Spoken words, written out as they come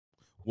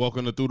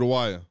Welcome to Through the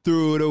Wire.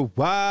 Through the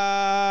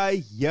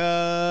Wire.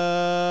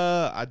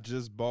 I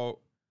just bought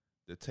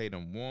the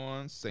Tatum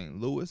 1 St.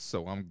 Louis,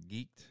 so I'm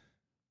geeked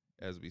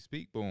as we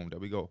speak. Boom, there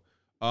we go.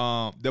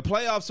 The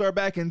playoffs are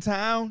back in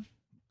town.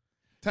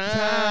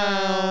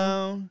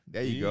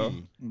 There you go.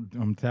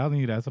 I'm telling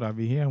you, that's what I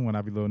be hearing when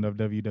I be loading up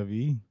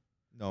WWE.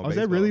 No, Oh, is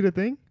that really the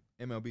thing?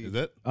 MLB? Is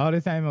that? Oh,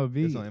 this ain't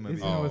MLB. It's on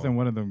MLB. It's in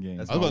one of them games.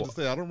 That's I was about to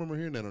say, I don't remember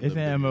hearing that on It's in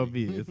WWE.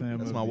 MLB. It's in MLB.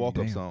 That's my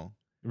walk-up Damn. song.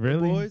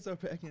 Really? The boys are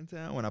back in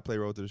town when I play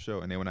Road to the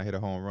Show. And then when I hit a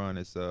home run,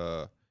 it's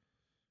You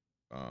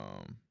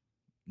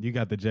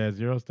got the Jazz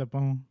Euro step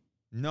on?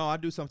 no, I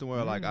do something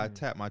where like I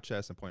tap my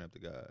chest and point up to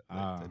God.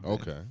 Like, type thing.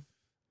 Okay.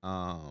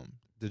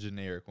 The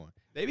generic one.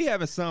 They be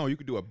having some where you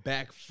could do a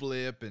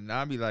backflip, and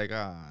I'd be like,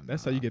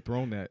 That's how you get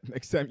thrown that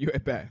next time you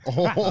at bat. For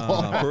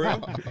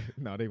real?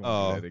 No, they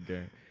won't do that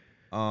again.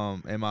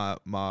 And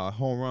my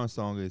home run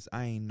song is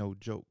 "I Ain't No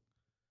Joke."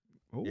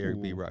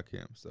 Eric B. Ooh.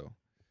 Rakim. So,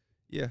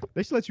 yeah.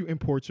 They should let you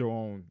import your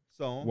own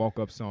Song.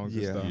 walk-up songs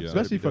and Yeah. stuff. Yeah. Especially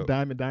That'd be for dope.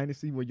 Diamond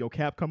Dynasty where your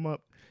cap come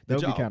up. That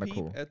Did would be y'all kind of peep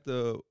cool. at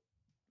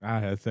I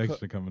had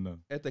section coming up.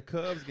 the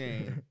Cubs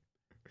game?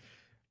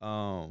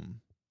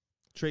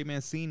 Trey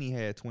Mancini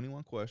had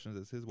 21 Questions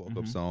as his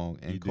walk-up Mhm. song,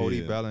 and He Cody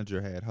did.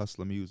 Bellinger had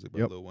Hustler Music by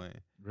Yep. Lil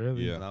Wayne.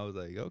 Really? Yeah. And I was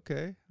like,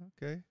 okay.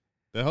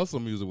 That hustle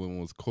music one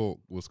was cold.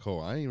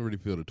 I ain't really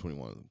feel the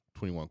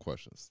 21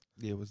 questions.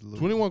 Yeah, it was a little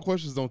 21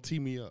 questions don't tee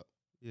me up.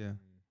 Yeah.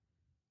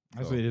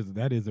 That's So- what it is.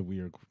 That is a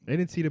weird. They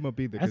didn't tee them up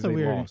either because That's a they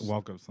weird lost.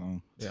 walk-up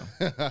song. Yeah.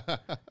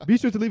 Be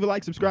sure to leave a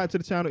like, subscribe to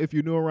the channel if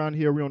you're new around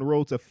here. We're on the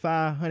road to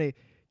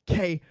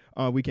 500K.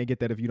 We can't get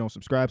that if you don't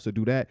subscribe, so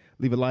do that.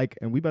 Leave a like,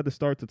 and we about to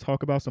start to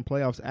talk about some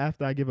playoffs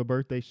after I give a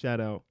birthday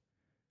shout-out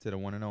To the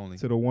one and only.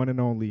 to the one and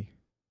only.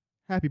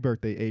 Happy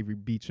birthday, Avery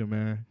Beecher,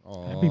 man.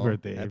 Happy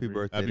birthday. Happy Avery.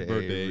 birthday. Happy to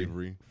birthday, Avery.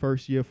 Avery.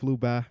 First year flew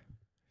by.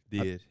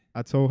 Did.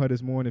 I told her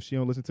this morning if she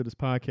don't listen to this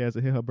podcast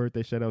or hear her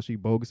birthday shout-out, she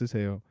bogus as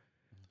hell.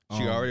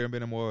 She already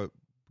been in more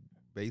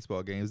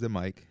baseball games than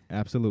Mike.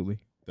 Absolutely.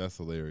 That's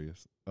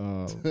hilarious.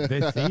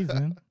 This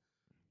season.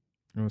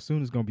 As soon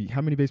as it's gonna be, how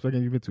many baseball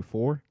games you been to?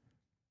 4?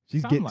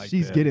 She's Something getting, like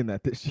she's that. getting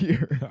that this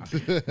year. So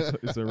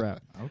it's a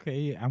wrap. Okay,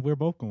 yeah, and we're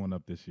both going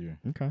up this year.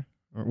 Okay.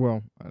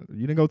 Well,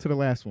 you didn't go to the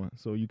last one,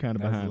 so you kind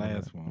of That's behind. the on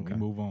last that. one. Okay. We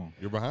move on.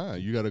 You're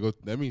behind. You gotta go.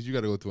 That means you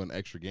gotta go to an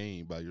extra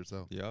game by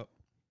yourself. Yep.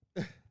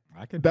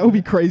 I could. That would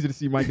be crazy to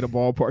see Mike in a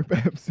ballpark by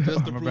himself.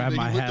 Just to I'ma prove grab that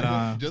my he went hat to-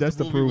 on. Just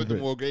to prove he went to it.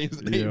 more games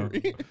than Yeah.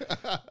 Avery.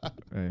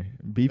 Hey,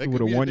 beefing That with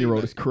could a be a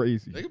 1-year-old date is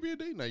crazy. That could be a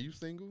date night. You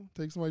single?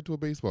 Take somebody to a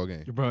baseball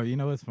game. Bro, you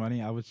know what's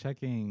funny? I was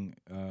checking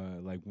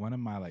like one of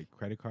my like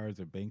credit cards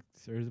or banks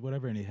or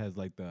whatever, and it has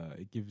like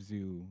it gives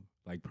you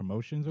like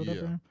promotions or Yeah.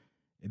 whatever.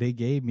 They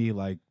gave me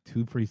like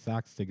 2 free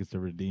Sox tickets to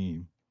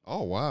redeem.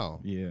 Oh wow.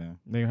 Yeah.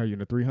 They heard you in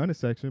the 300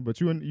 section,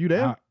 but you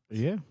there?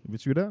 Yeah.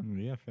 But you there?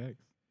 Yeah,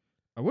 facts.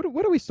 What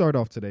do we start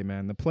off today,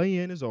 man? The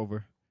play-in is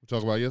over. We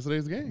talk about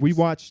yesterday's game. We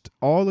watched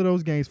all of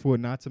those games for it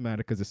not to matter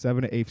because the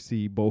 7 and 8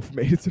 seed both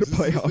made it to the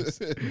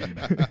playoffs.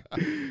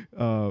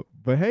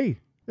 But hey,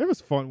 it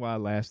was fun while it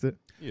lasted.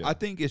 Yeah. I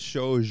think it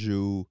shows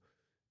you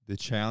the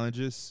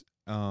challenges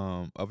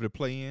of the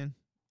play-in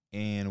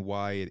and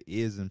why it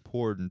is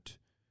important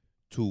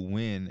to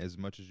win as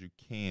much as you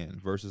can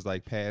versus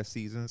like past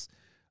seasons.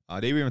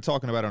 They were even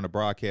talking about it on the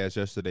broadcast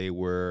yesterday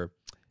where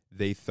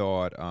they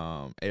thought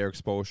Eric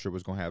Spoelstra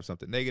was going to have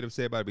something negative to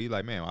say about it. But he's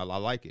like, man, I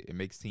like it. It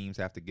makes teams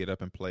have to get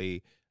up and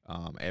play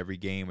every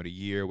game of the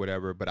year or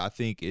whatever. But I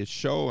think it's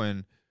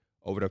showing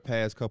over the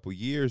past couple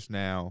years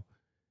now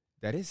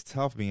that it's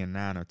tough being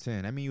 9 or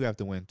 10. I mean, you have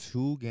to win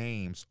 2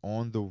 games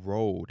on the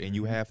road, and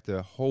you have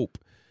to hope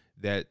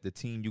that the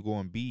team you go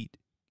and beat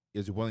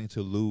is willing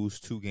to lose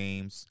 2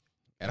 games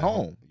at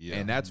home. Yeah.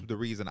 And that's the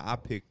reason I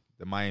picked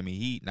the Miami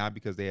Heat, not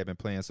because they have been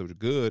playing so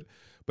good,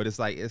 but it's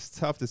like it's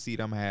tough to see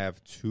them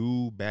have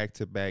 2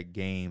 back-to-back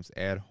games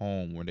at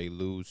home when they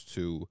lose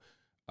to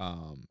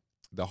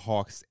the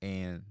Hawks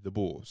and the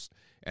Bulls.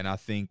 And I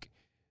think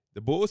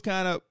the Bulls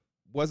kind of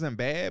wasn't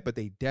bad, but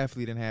they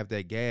definitely didn't have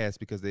that gas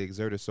because they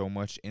exerted so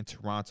much in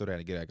Toronto that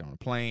they get back on a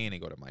plane and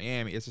go to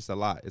Miami. It's just a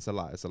lot. It's a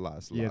lot.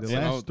 Yeah, the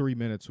And last 3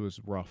 minutes was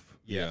rough.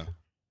 Yeah.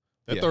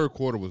 That Yeah. third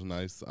quarter was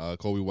nice.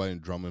 Kobe White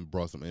and Drummond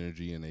brought some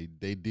energy, and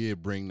they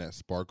did bring that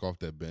spark off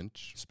that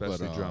bench.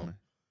 especially Drummond.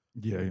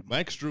 Yeah.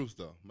 Max Strus,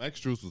 though. Max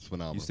Strus was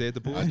phenomenal. You said the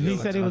Bulls. I He feel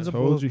said like- he was a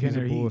told Bulls you he's a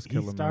killer. Bulls He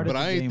killer, man. started But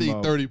I the ain't game think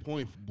up.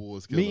 30-point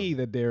Bulls killer. Me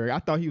either, Derek. I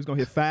thought he was going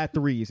to hit 5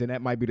 threes, and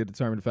that might be the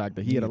determining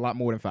factor. He had a lot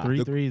more than 5.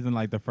 3 threes in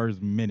like the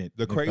first minute.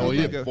 The crazy- Oh, he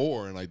had Nigga.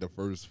 4 in like the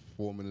first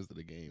 4 minutes of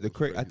the game. It was I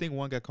crazy. think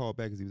one got called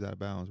back because he was out of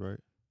bounds, right?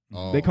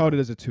 Oh. They called it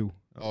as a 2.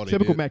 Oh, they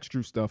Typical did. Max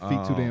Drew stuff.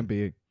 Feet too damn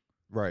big.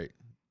 Right.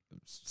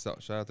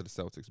 Shout out to the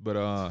Celtics. But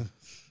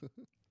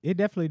It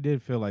definitely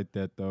did feel like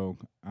that, though.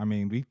 I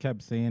mean, we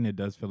kept saying it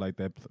does feel like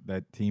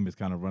that team is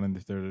kind of running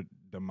their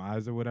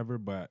demise or whatever.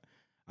 But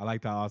I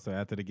liked how also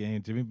after the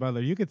game, Jimmy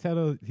Butler, you could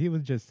tell he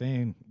was just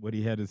saying what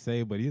he had to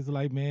say. But he's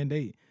like, man,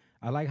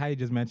 I like how you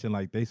just mentioned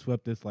like they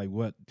swept this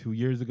 2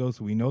 years ago,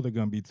 so we know they're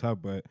gonna be tough.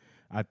 But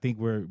I think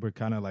we're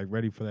kind of like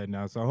ready for that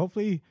now. So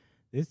hopefully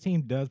this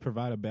team does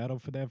provide a battle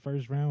for that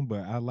first round.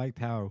 But I liked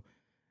how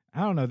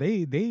I don't know.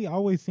 They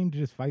always seem to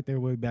just fight their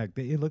way back.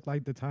 It looked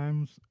like the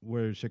times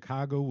where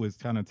Chicago was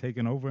kind of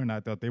taking over, and I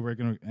thought they were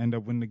going to end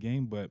up winning the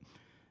game. But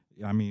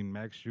I mean,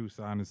 Max Strus,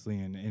 honestly,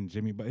 and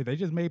Jimmy, but they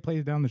just made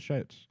plays down the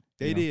stretch.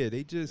 They did.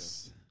 They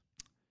just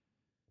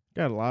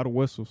Got a lot of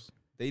whistles.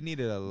 they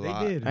needed a They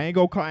lot. did. I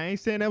ain't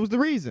saying that was the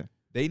reason.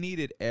 They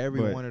needed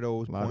every But one of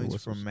those a lot of points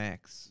whistles. from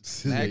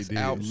Max. They Max did.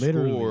 outscored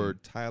Literally.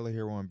 Tyler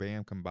Hero and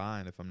Bam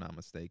combined, if I'm not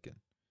mistaken.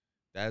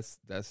 That's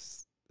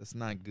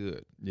not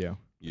good. Yeah.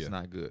 Yeah. It's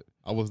not good.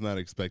 I was not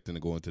expecting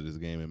to go into this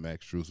game and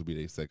Max Strus would be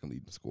their second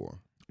leading scorer.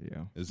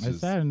 Yeah. It's It's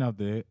just sad enough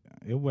that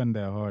it wasn't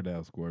that hard to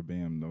outscore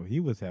Bam, though. He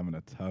was having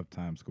a tough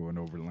time scoring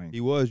over Lane. He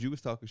was. You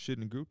was talking shit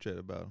in the group chat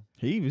about him.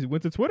 He even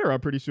went to Twitter,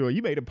 I'm pretty sure.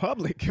 You made it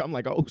public. I'm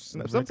like, oh,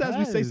 snap. Sometimes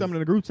we say Because- something in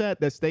the group chat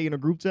that stay in a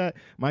group chat.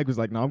 Mike was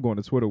like, no, I'm going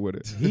to Twitter with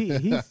it.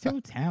 He's too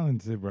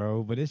talented,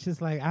 bro. But it's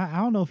just like I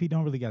don't know if he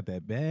don't really got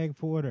that bag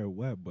for it or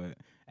what. But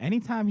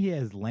anytime he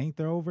has length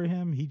over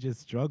him, he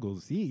just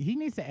struggles. He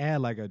needs to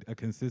add like a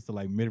consistent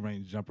like mid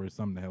range jumper or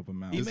something to help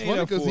him out. He it's made funny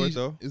up because for it,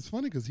 though. it's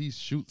funny because he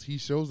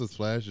shows us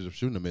flashes of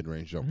shooting a mid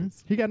range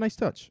jumpers. He got a nice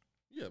touch.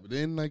 Yeah, but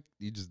then like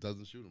he just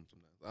doesn't shoot them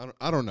sometimes.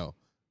 I don't know.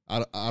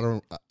 I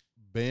don't.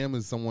 Bam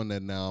is someone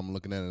that now I'm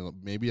looking at and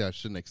maybe I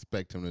shouldn't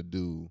expect him to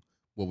do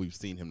what we've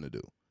seen him to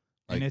do.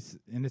 Like,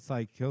 and it's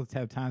like he'll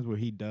have times where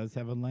he does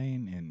have a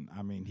lane, and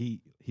I mean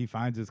he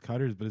finds his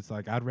cutters, but it's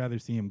like I'd rather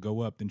see him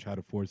go up than try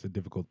to force a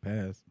difficult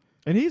pass.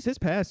 And his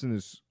passing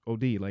is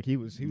OD. Like he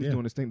was Yeah.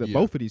 doing this thing that Yeah.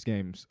 both of these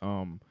games.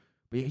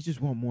 But he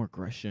just want more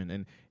aggression.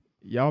 And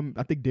y'all,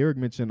 I think Derek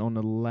mentioned on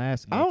the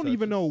last. I More don't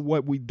even know touches.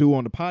 what we do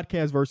on the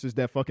podcast versus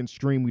that fucking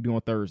stream we do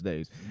on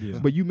Thursdays. Yeah.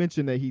 But you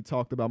mentioned that he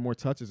talked about more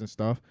touches and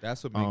stuff.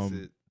 That's what makes Um,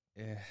 it.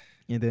 Yeah.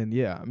 And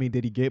then I mean,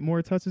 did he get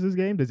more touches this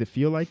game? Does it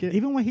feel like it?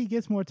 Even when he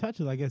gets more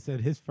touches, like I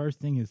said, his first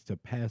thing is to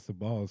pass the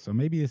ball. So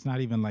maybe it's not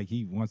even like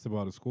he wants the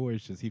ball to score.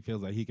 It's just he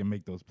feels like he can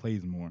make those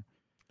plays more.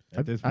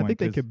 At this point, I think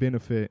they 'cause- could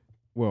benefit.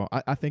 Well,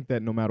 I think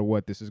that no matter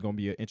what, this is going to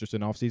be an interesting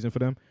offseason for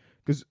them.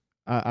 Because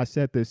I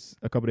said this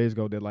a couple days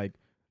ago that like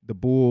the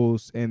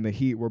Bulls and the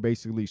Heat were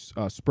basically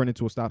sprinting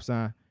to a stop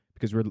sign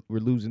because we're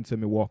losing to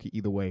Milwaukee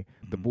either way.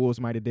 The Mhm. Bulls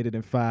might have did it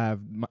in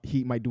 5.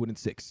 Heat might do it in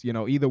 6. You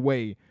know, either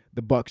way,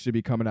 the Bucks should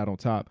be coming out on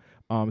top.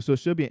 So it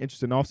should be an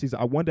interesting offseason.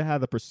 I wonder how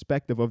the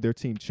perspective of their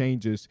team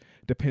changes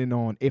depending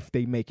on if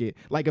they make it.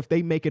 Like if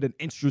they make it an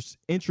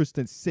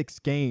interesting 6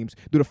 games,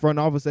 do the front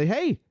office say,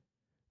 hey,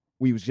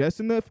 we was just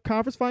in the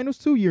conference finals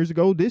 2 years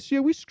ago. This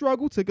year we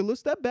struggled, took a little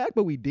step back,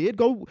 but we did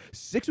go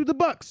 6 with the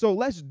Bucks. So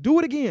let's do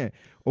it again.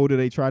 Or do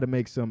they try to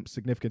make some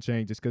significant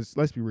changes? Because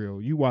let's be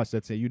real, you watch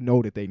that team, you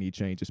know that they need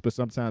changes. But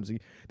sometimes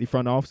the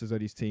front offices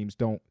of these teams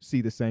don't see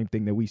the same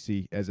thing that we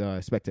see as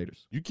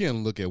spectators. you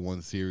can't look at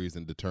one series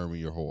and determine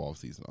your whole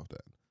offseason off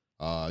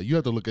that. You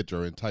have to look at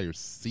your entire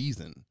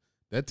season.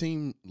 That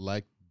team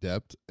lacked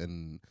depth,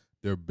 and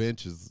their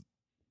bench is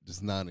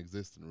just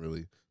non-existent,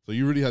 really. So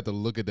you really have to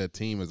look at that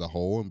team as a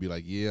whole and be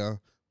like, yeah,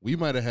 we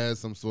might have had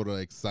some sort of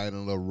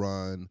exciting little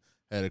run,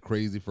 had a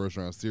crazy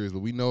first-round series, but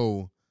we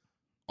know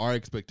our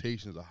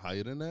expectations are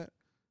higher than that.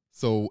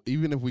 So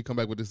even if we come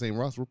back with the same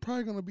roster, we're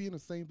probably going to be in the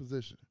same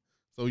position.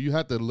 So you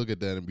have to look at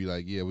that and be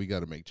like, yeah, we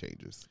got to make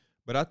changes.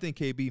 But I think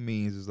KB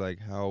means is like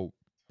how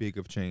big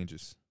of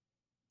changes.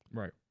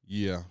 Right.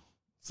 Yeah.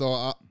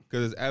 So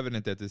Because it's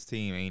evident that this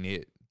team ain't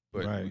it.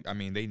 But Right. I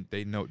mean,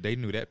 they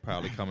knew that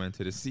probably coming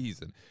into the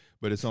season.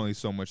 But it's only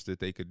so much that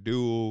they could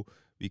do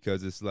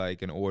because it's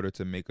like in order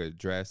to make a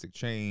drastic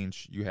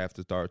change, you have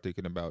to start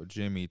thinking about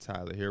Jimmy,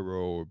 Tyler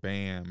Hero, or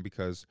Bam.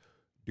 Because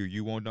do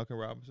you want Duncan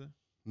Robinson?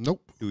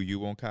 nope. Do you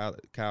want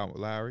Kyle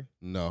Lowry?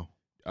 No.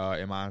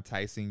 Am I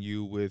enticing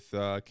you with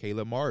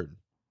Caleb Martin?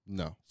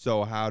 No.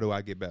 So how do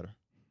I get better?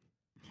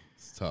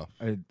 It's tough.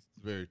 It's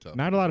It's very tough.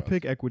 Not a lot of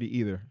pick equity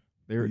either.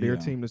 They're a Yeah.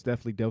 team that's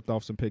definitely dealt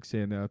off some picks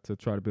here now to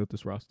try to build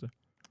this roster.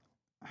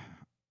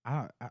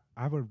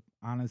 I would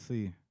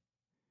honestly,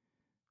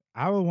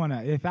 I would want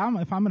to if I'm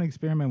gonna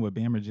experiment with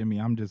Bam or Jimmy,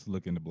 I'm just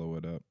looking to blow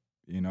it up.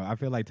 You know, I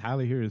feel like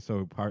Tyler here is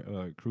so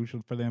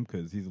crucial for them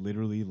because he's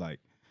literally like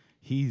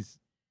he's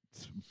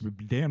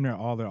damn near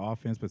all their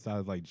offense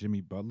besides like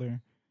Jimmy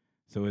Butler.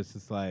 So it's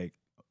just like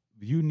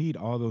you need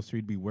all those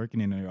three to be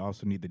working, and you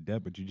also need the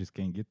depth, but you just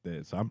can't get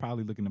that. So I'm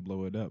probably looking to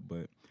blow it up.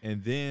 But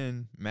And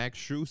then Max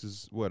Strus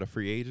is what, a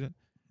free agent?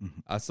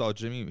 Mhm. I saw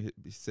Jimmy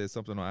he said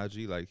something on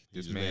IG like He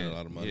this just made man a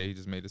lot of money. Yeah, he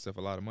just made himself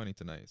a lot of money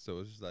tonight. So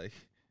it's just like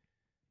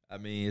I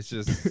mean, it's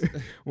just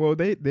Well,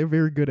 they're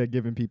very good at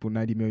giving people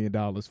 $90 million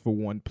for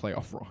one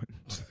playoff run.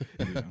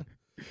 yeah.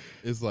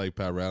 It's like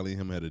Pat Riley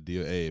and him had a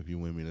deal. Hey, if you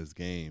win me this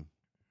game,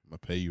 I'm going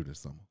to pay you this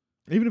summer.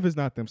 Even if it's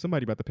not them,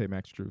 somebody about to pay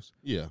Max Strus.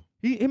 Yeah.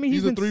 He's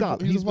been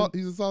solid. He's been-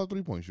 a solid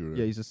 3-point shooter.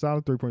 yeah, he's a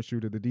solid 3-point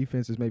shooter. The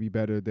defense is maybe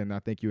better than I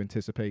think you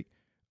anticipate.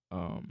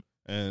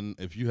 And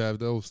if you have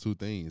those two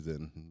things,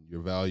 then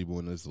you're valuable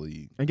in this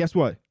league. And guess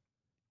what?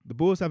 The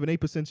Bulls have an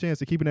 8% chance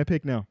of keeping that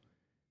pick now.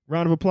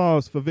 Round of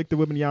applause for Victor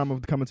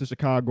Wembanyama coming to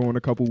Chicago in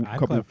a couple. I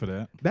clap for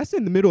that. That's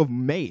in the middle of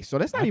May, so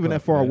that's not I even that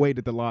clap for far that. away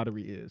that the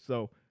lottery is.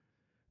 So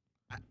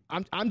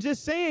I'm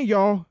just saying,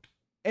 y'all.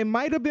 it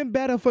might have been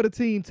better for the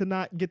team to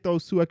not get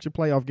those 2 extra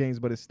playoff games,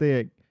 but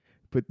instead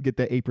get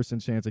that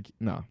 8% chance.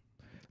 No,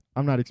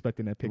 I'm not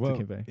expecting that pick to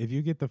convey. If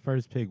you get the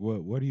first pick,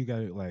 what do you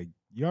got? Like,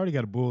 you already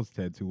got a Bulls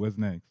tattoo. What's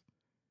next?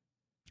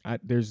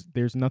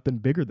 There's nothing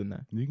bigger than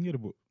that. You can get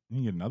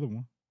another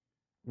one.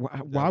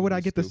 Why would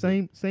I get the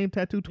same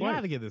tattoo You twice?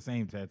 got to get the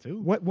same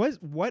tattoo.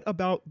 What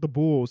about the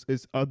Bulls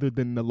is other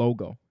than the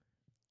logo?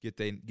 Get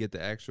the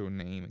actual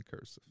name in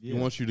cursive. He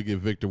wants you to get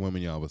Victor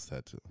Wembanyama's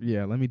tattoo.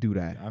 Yeah, let me do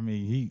that. I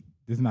mean,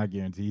 this is not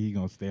guaranteed. He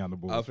gonna stay on the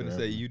Bulls. I was gonna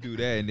forever. say you do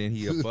that and then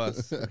he a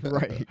bust.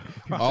 Right.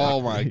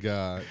 Oh my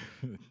God.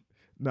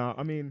 No,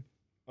 I mean,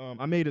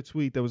 I made a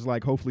tweet that was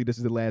like, hopefully this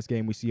is the last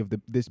game we see of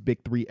this Big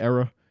Three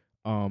era,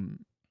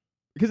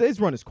 because it's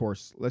run its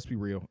course. Let's be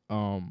real.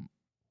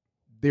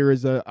 There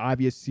is a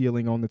obvious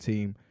ceiling on the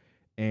team,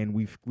 and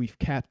we've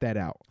capped that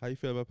out. How you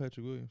feel about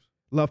Patrick Williams?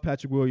 Love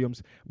Patrick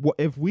Williams.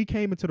 If we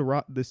came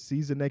into this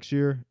season next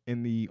year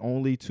and the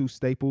only 2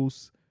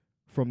 staples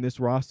from this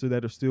roster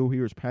that are still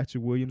here is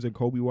Patrick Williams and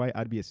Kobe White,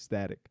 I'd be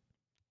ecstatic.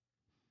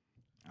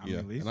 I mean, Yeah,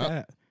 at least and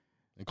that.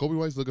 And Kobe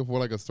White's looking for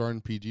like a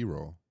starting PG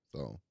role.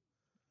 So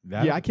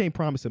Yeah, I can't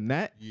promise him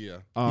that. yeah,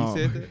 He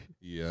said that.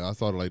 yeah. I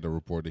saw like the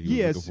report that he was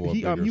Yes,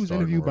 looking for. he was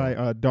interviewed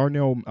by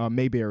Darnell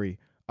Mayberry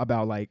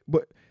about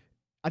but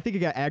I think it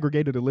got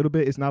aggregated a little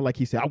bit. It's not like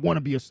he said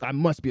I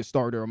must be a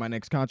starter on my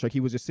next contract. He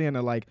was just saying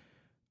that like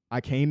I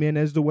came in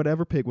as the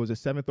whatever pick, was it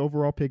 7th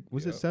overall pick?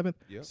 Was it 7th?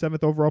 Yep.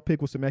 7th overall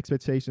pick with some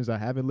expectations. I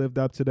haven't lived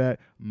up to that.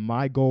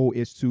 My goal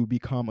is to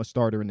become a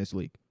starter in this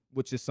league,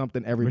 which is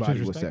something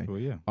everybody would say.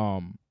 Yeah.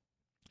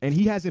 And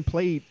he hasn't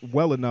played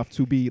well enough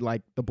to be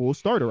like the Bulls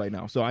starter right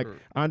now. So I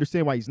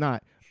understand why he's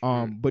not.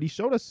 But he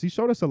showed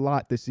us a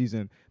lot this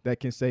season that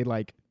can say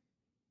like,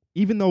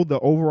 even though the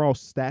overall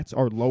stats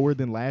are lower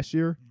than last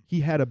year, he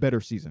had a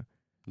better season.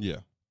 Yeah.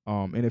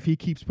 And if he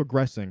keeps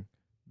progressing,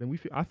 then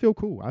I feel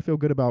cool. I feel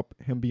good about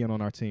him being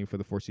on our team for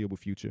the foreseeable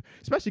future,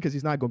 especially because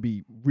he's not going to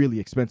be really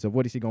expensive.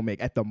 What is he going to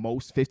make? At the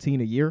most,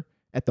 15 a year?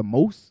 At the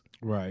most?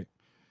 Right.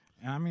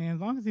 I mean, as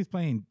long as he's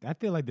playing, I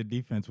feel like the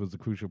defense was the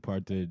crucial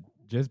part to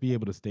just be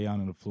able to stay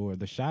on the floor.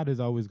 The shot is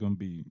always going to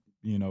be,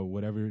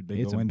 whatever they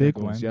It's go a in. big they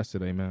go ones in.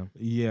 yesterday, man.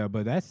 Yeah,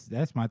 but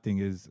that's my thing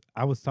is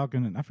I was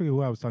talking, I forget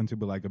who I was talking to,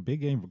 but like a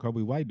big game for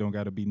Kobe White don't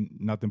got to be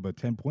nothing but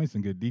 10 points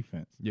and good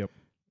defense. Yep.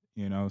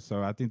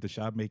 So I think the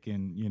shot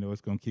making,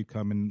 it's going to keep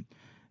coming.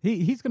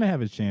 He's going to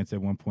have a chance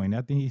at one point.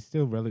 I think he's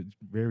still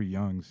very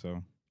young.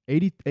 So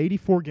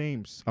 84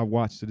 games I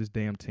watched to this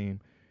damn team,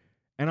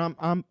 and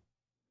I'm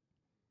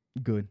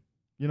good.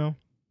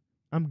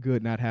 I'm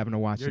good not having to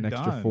watch an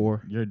extra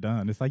 4. You're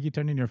done. It's like you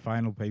turn in your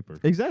final paper.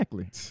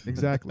 Exactly.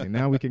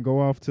 Now we can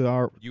go off to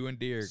our You and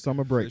Derek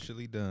summer break.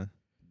 officially done.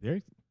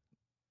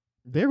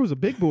 There was a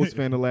big Bulls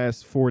fan the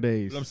last 4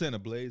 days. But I'm saying the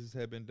Blazers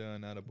have been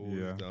done, now the Bulls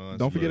Yeah. done.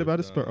 Don't forget Spurs about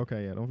his done. Spurs.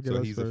 Okay, yeah, don't forget So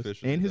about he's his Spurs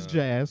officially and his done.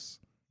 Jazz.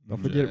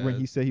 Don't forget when Jazz.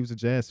 he said he was a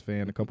Jazz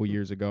fan a couple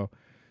years ago.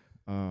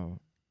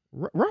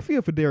 Rough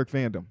year for Derek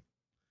fandom.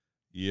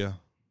 Yeah.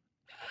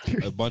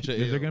 A bunch of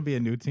Is there L. going to be a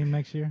new team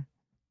next year?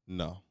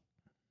 No.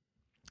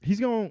 He's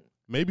going.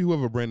 Maybe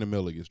whoever Brandon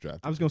Miller gets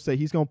drafted. I was gonna say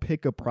he's gonna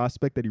pick a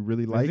prospect that he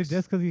really likes. Is it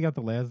just because he got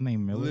the last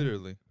name Miller?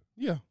 Literally.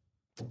 Yeah.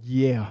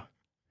 Yeah.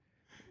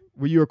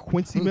 Were you a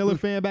Quincy Miller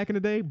fan back in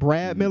the day?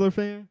 Brad Miller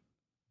fan?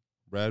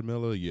 Brad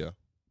Miller, yeah.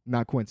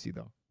 Not Quincy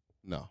though.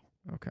 No.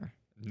 Okay.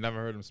 Never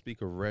heard him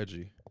speak of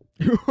Reggie.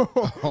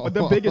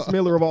 The biggest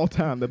Miller of all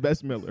time, the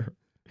best Miller.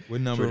 What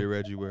number True. did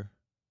Reggie wear?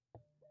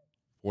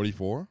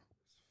 44?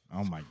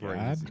 Oh my God.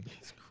 Crazy.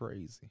 It's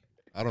crazy.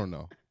 I don't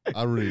know.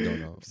 I really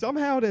don't know.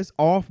 Somehow that's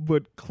off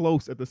but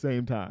close at the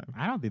same time.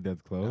 I don't think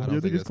that's close. I You don't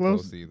think think it's it's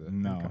close? close either.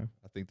 No. Okay.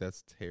 I think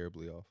that's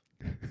terribly off.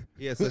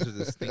 He has such a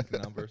distinct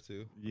number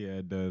too. Yeah,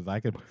 it does. I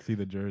could see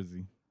the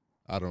jersey.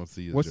 I don't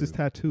see his What's his jersey.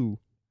 tattoo?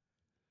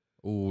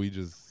 Oh, we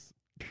just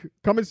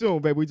Coming soon,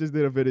 babe. We just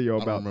did a video I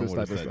don't about this remember what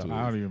type of his stuff. tattoo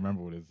I don't even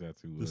remember what his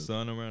tattoo The was.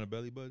 sun around the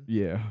belly button.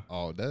 Yeah,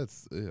 oh,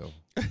 that's ill.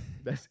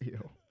 that's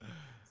ill.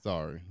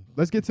 Sorry.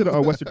 Let's get to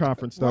the Western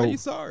Conference Why though. are you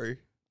sorry?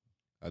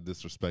 I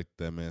disrespect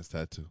that man's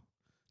tattoo.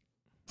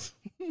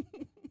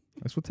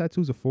 That's what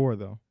tattoos are for,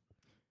 though.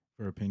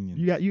 For opinion.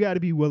 You got to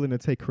be willing to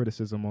take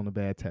criticism on a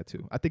bad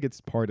tattoo. I think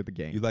it's part of the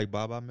game. You like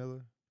Baba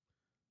Miller?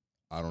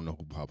 I don't know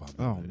who Papa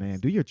Oh Miller man,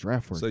 is. do your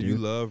draft work. So dude. you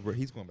love?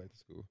 He's going back to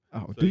school.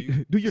 Oh, so do,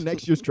 you- do your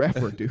next year's draft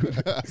work,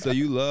 dude. So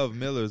you love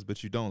Millers,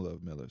 but you don't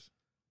love Millers.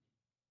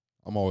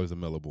 I'm always a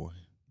Miller boy.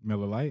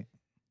 Miller Lite.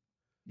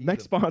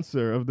 Next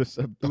sponsor of this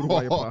Through the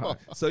Wire pod.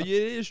 So yeah,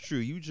 it is true.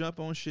 You jump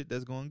on shit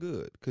that's going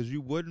good because you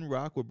wouldn't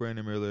rock with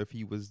Brandon Miller if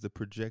he was the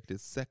projected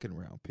 2nd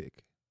round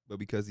pick, but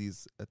because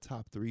he's a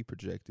top 3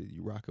 projected,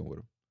 you rocking with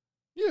him.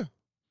 Yeah.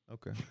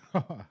 Okay.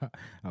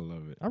 I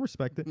love it. I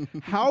respect it.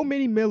 How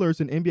many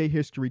Millers in NBA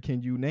history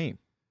can you name?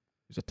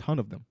 There's a ton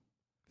of them.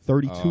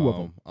 32 of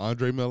them.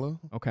 Andre Miller,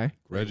 Okay.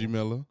 Reggie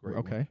Miller, Great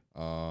Okay.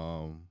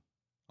 I'm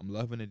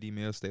loving it.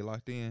 D-Mill, stay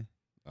locked in.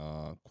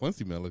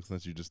 Quincy Miller,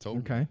 since you just told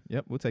me. Okay.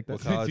 Yep. We'll take that.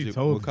 What Since college you you?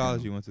 told What college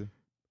him. you went to?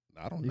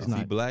 I don't He's know. Is he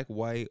not. black,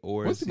 white,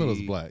 or Quincy is Miller's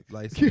he black.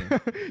 light skin?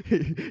 But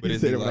he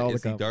is said he it with all like, the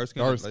is he confidence. dark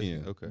skin? Dark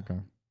skin. Okay. Okay.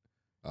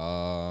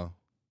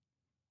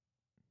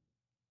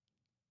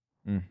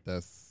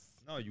 That's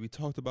No, we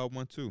talked about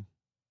one too.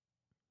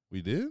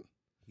 we did.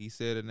 He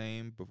said a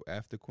name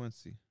after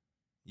Quincy.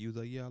 You was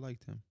like, yeah, I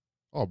liked him.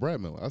 Oh, Brad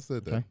Miller. I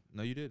said that. Okay.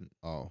 No, you didn't.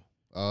 Oh,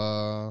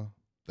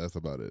 that's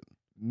about it.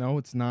 No,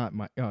 it's not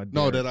my. No,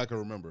 Darius. that I can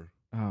remember.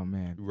 Oh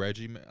man,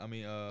 Reggie.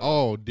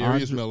 Oh,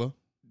 Darius Andre- Miller.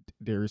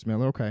 Darius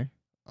Miller. Okay,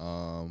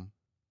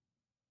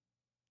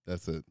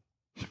 That's it.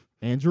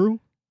 Andrew,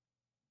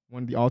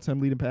 one of the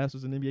all-time leading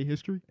passers in NBA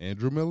history.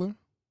 Andrew Miller.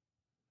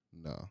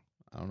 No.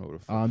 I don't know what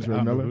the fuck. Andre I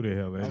don't know Miller. who the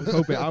hell that I is. was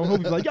hoping. I was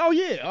hoping he's like, oh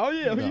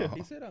yeah, No.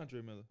 He said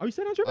Andre Miller. Oh, you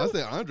said Andre I Miller?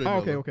 said Andre Oh,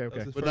 Miller. okay, okay, That was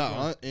okay. his But first not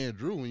one.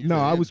 Andrew. When you No,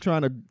 said I was Andrew.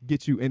 trying to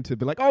get you into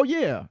be like, oh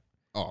yeah,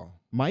 Oh,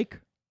 Mike,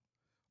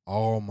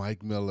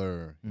 Mike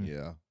Miller. Mm.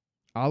 Yeah.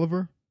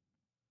 Oliver,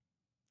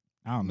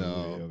 I don't know who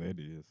No. the hell that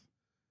is.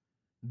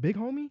 big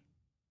homie,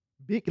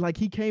 big like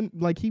he came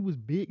like he was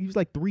big. He was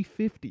like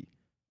 350.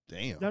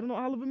 Damn. Y'all don't know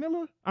Oliver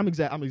Miller? I'm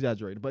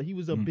exaggerating, but he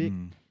was a big.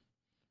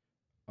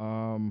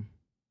 Mm-mm.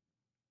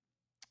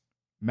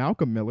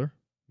 Malcolm Miller.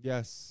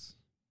 Yes.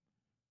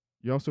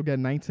 You also got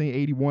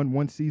 1981,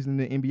 one season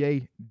in the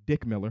NBA.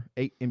 Dick Miller,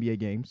 8 NBA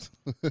games.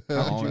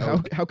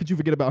 How could you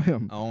forget about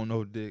him? I don't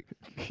know, Dick.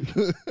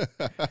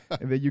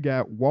 And then you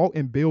got Walt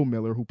and Bill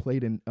Miller, who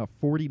played in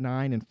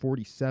 49 and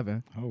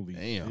 47. Holy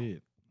Damn.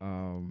 shit.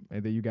 And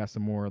then you got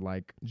some more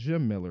like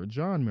Jim Miller,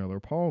 John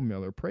Miller, Paul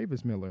Miller,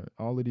 Pravis Miller.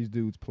 All of these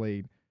dudes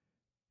played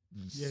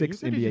Yeah,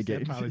 6 you could've NBA just said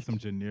games. Probably some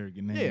generic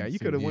names. Yeah, you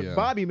could have went Yeah.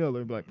 Bobby Miller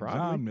and be like, probably.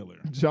 John Miller.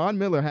 John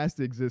Miller has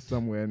to exist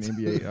somewhere in the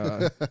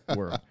NBA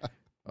world.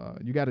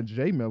 You got a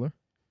Jay Miller.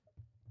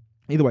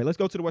 Either way, let's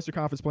go to the Western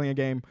Conference playing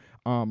game.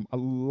 A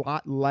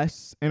lot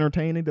less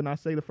entertaining than I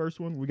say the first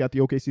one. We got the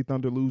OKC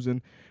Thunder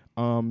losing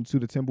to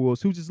the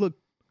Timberwolves, who just look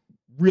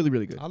really,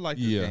 really good. I like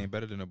this Yeah. game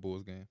better than the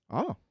Bulls game.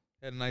 Oh,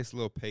 Had a nice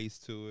little pace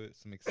to it,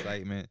 some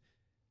excitement.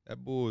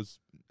 That Bulls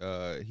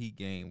Heat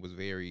game was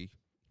very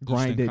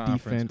grinded Eastern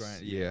Conference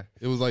defense. Yeah,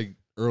 It was like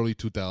early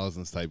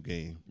 2000s type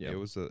game. it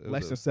was a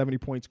Less than 70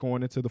 points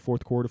going into the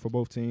fourth quarter for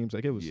both teams.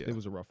 Like it was Yeah.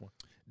 a rough one.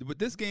 But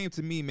this game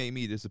to me made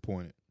me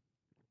disappointed.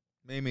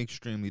 Made me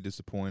extremely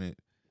disappointed.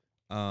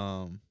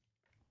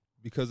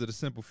 Because of the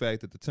simple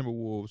fact that the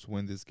Timberwolves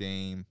win this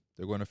game,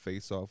 they're going to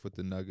face off with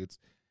the Nuggets.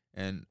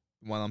 And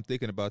while I'm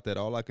thinking about that,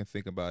 all I can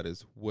think about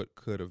is what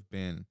could have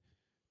been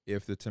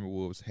if the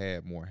Timberwolves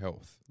had more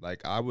health.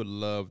 Like, I would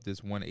love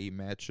this 1-8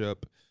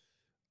 matchup.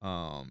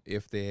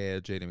 If they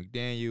had Jaden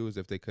McDaniels,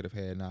 if they could have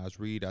had Naz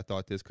Reid, I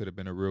thought this could have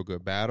been a real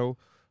good battle.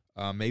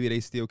 Maybe they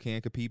still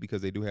can compete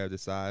because they do have the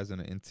size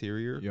and the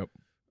interior. Yep.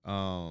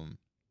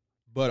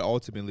 But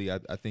ultimately, I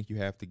think you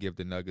have to give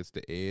the Nuggets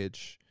the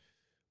edge.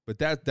 But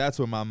that's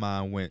where my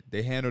mind went.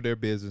 They handled their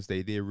business.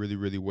 They did really,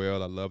 really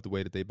well. I love the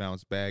way that they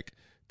bounced back.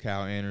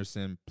 Kyle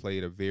Anderson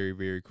played a very,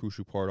 very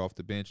crucial part off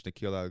the bench.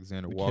 Nikhil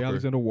Alexander-Walker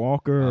Alexander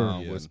Walker.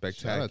 was Shout out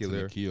spectacular.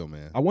 to Nikhil,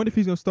 man. I wonder if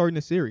he's gonna start in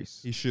the series.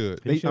 He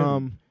should. They should.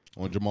 On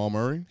Jamal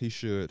Murray He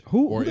should.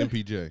 or they,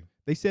 MPJ.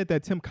 they said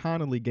that Tim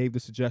Connolly gave the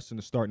suggestion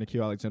to start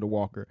Nikhil Alexander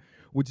Walker,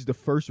 which is the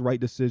first right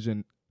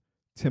decision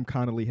Tim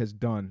Connolly has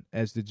done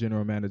as the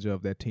general manager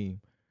of that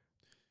team.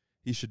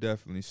 He should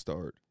definitely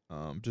start,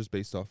 just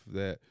based off of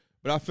that.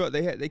 But I felt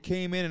they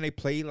came in and they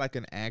played like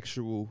an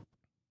actual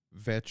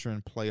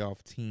veteran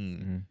playoff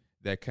team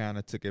that kind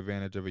of took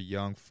advantage of a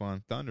young,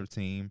 fun Thunder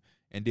team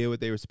and did what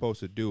they were supposed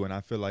to do. And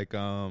I feel like,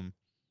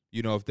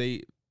 if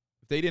they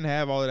didn't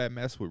have all of that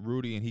mess with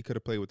Rudy and he could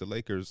have played with the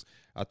Lakers,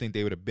 I think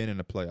they would have been in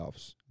the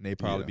playoffs. And they'd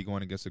probably Yeah. be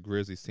going against a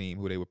Grizzlies team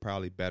who they would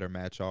probably better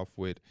match off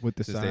with With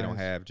the since size. they don't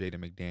have Jaden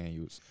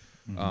McDaniels.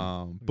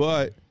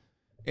 Mhm.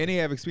 And they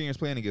have experience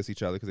playing against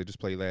each other because they just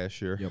played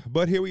last year. Yep.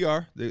 But here we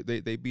are.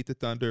 They beat the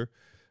Thunder.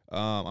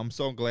 I'm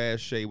so glad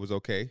Shea was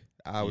okay.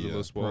 I was a Yeah.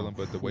 little spoiling,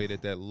 but the way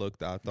that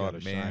looked, I Got thought, a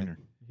man, shiner.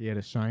 He had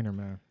a shiner,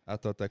 man. I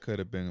thought that could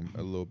have been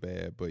a little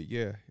bad. But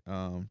yeah,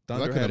 'Cause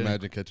Thunder I had could an-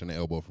 imagine catching an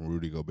elbow from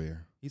Rudy Gobert.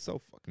 He's so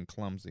fucking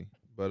clumsy.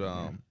 But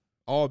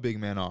all big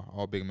men are.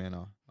 All big men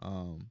are.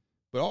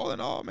 But all in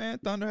all, man,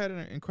 Thunder had an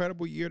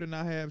incredible year to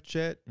not have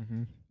Chet.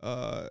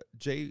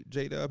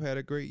 J-Dub had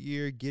a great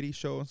year. Giddey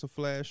showing some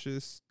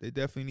flashes. They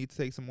definitely need to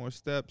take some more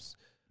steps.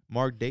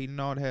 Mark Dayton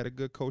had a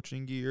good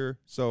coaching year.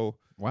 So,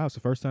 Wow, it's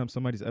the first time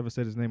somebody's ever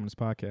said his name on this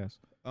podcast.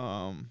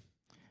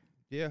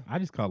 yeah. I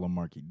just call him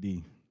Marky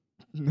D.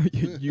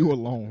 you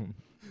alone.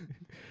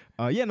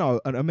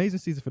 An amazing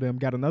season for them.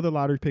 Got another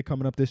lottery pick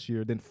coming up this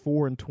year, then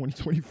 4 in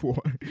 2024.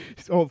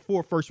 So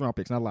 4 first-round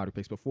picks, not lottery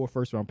picks, but 4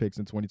 first-round picks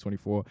in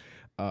 2024.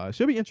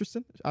 Should be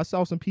interesting. I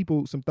saw some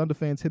Thunder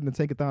fans hitting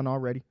the tankathon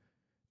already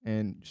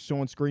and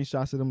showing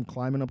screenshots of them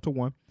climbing up to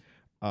 1,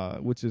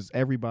 which is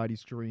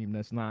everybody's dream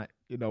that's not,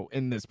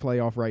 in this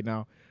playoff right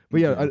now. But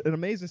yeah, an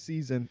amazing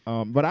season.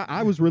 But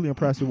I was really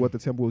impressed with what the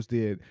Timberwolves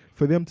did.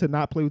 For them to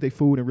not play with their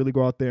food and really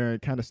go out there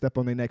and kind of step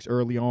on their necks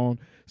early on,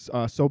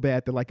 so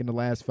bad that like in the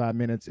last 5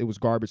 minutes it was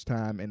garbage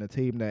time, and the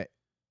team that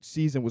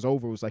season was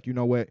over was like, you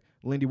know what,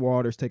 Lindy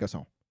Waters, take us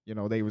home.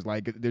 They was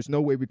like, there's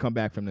no way we come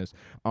back from this.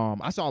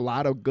 I saw a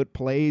lot of good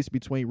plays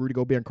between Rudy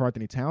Gobert and Karl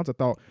Anthony Towns. I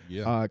thought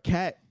Yeah.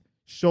 Cat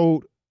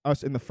showed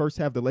us in the first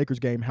half of the Lakers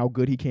game how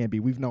good he can be.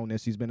 We've known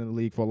this. He's been in the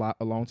league for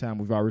a long time.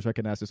 We've always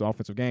recognized his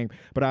offensive game.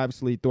 But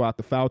obviously, throughout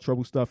the foul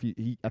trouble stuff,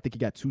 I think he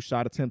got 2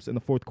 shot attempts in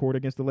the fourth quarter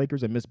against the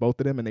Lakers and missed both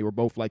of them, and they were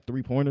both like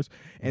 3-pointers.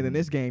 And in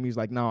this game, he's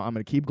like, no, I'm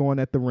going to keep going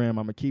at the rim.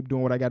 I'm going to keep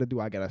doing what I got to do.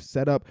 I got to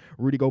set up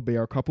Rudy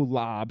Gobert, a couple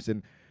lobs,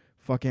 and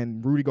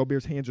fucking Rudy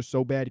Gobert's hands are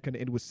so bad he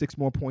couldn't end with 6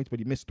 more points, but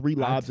he missed 3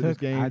 lobs in this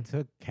game. I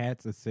took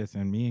Cat's assist,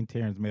 and me and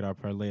Terrence made our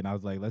parlay, and I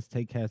was like, let's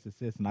take Cat's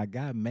assist. And I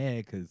got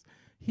mad because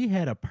he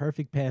had a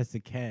perfect pass to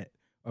Cat,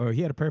 or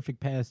he had a perfect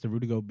pass to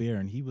Rudy Gobert,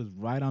 and he was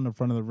right on the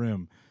front of the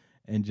rim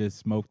and just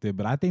smoked it.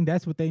 But I think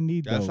that's what they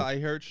need, That's though. how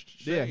he hurt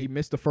Shea. Yeah, he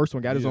missed the first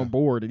one, got his Yeah. own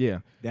board. Yeah.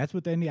 That's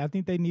what they need. I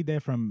think they need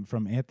that from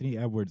Anthony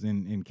Edwards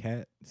and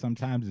Cat.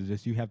 Sometimes it's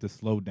just you have to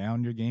slow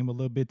down your game a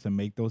little bit to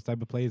make those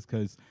type of plays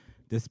because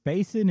the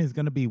spacing is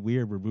going to be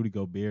weird with Rudy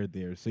Gobert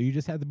there. So you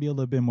just have to be a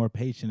little bit more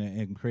patient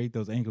and create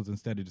those angles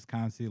instead of just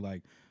constantly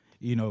like,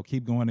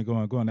 keep going and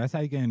going and going. That's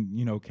how you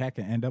can, Cat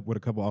can end up with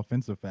a couple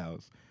offensive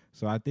fouls.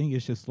 So I think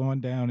it's just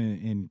slowing down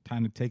and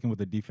kind of taking what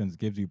the defense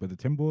gives you. But the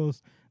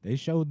Timberwolves, they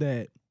showed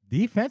that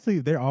defensively,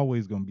 they're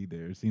always going to be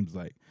there, it seems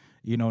like.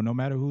 No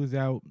matter who's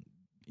out,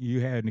 you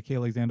had Nickeil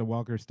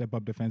Alexander-Walker step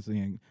up defensively.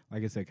 And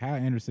like I said, Kyle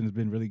Anderson has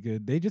been really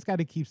good. They just got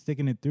to keep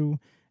sticking it through.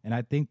 And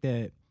I think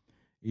that,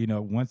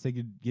 once they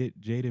could get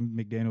Jaden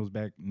McDaniels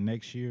back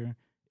next year,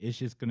 it's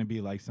just going to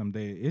be like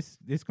someday. It's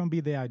going to be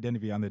their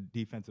identity on the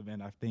defensive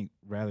end, I think,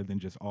 rather than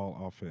just all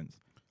offense.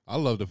 I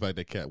love the fact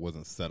that Cat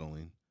wasn't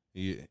settling.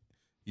 He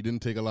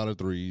didn't take a lot of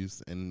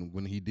threes, and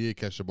when he did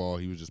catch the ball,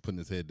 he was just putting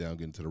his head down,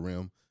 getting to the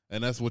rim.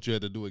 And that's what you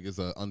had to do against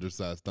an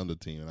undersized Thunder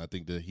team. And I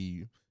think that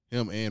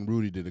him and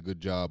Rudy did a good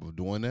job of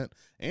doing that.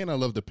 And I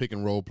love the pick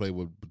and roll play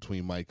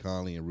between Mike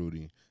Conley and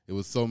Rudy. It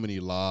was so many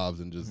lobs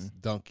and just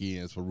dunk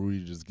ins for Rudy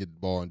to just get the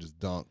ball and just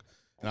dunk.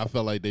 And I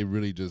felt like they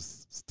really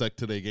just stuck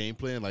to their game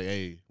plan, like,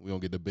 hey, we don't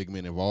get the big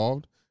men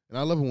involved. And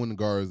I love it when the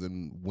guards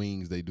and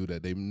wings, they do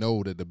that. They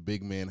know that the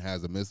big man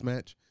has a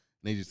mismatch,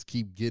 and they just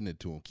keep getting it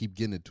to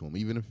him,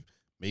 even if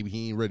maybe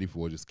he ain't ready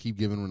for it. Just keep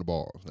giving him the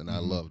balls, and I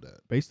love that.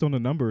 Based on the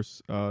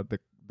numbers, the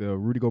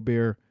Rudy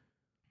Gobert,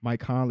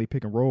 Mike Conley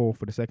pick and roll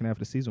for the second half of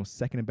the season was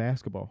second in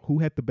basketball. Who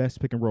had the best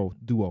pick and roll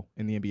duo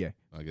in the NBA?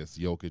 I guess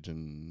Jokic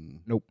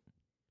and Nope.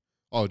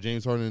 Oh,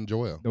 James Harden and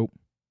Joel. Nope.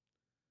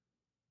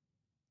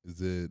 Is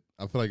it?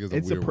 I feel like it's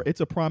It's a weird. it's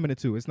a prominent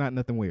two. It's not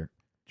nothing weird.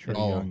 Trae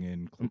Oh. Young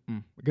and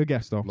Mm-mm. Good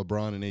guess though.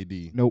 LeBron and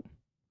AD. Nope.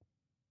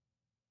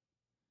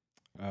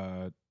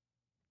 Yep.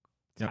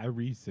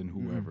 Tyrese and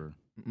whoever.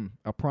 Mm-mm.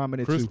 A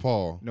prominent Chris two.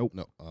 Paul. Nope.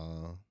 No.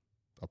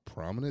 A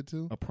prominent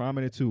two. A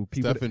prominent two.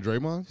 People Steph and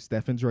Draymond.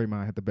 Steph and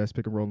Draymond had the best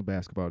pick and roll in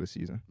basketball this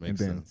season. Makes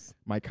and then sense.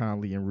 Mike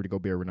Conley and Rudy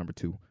Gobert were number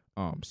 2.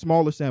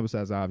 Smaller sample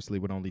size, obviously,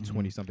 with only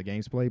 20-something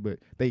games played, but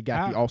they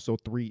got the also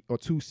 3 or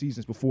 2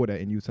 seasons before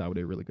that in Utah where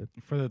they were really good.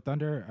 For the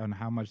Thunder and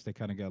how much they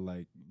kind of got,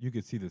 like, you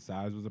could see the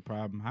size was a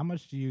problem. How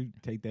much do you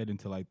take that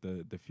into, like,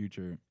 the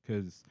future?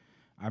 Because,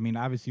 I mean,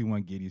 obviously you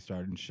want Giddey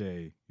starting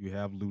Shea. You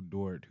have Lou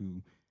Dort,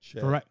 who,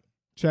 Shea. for right,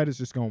 Chad is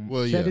just going to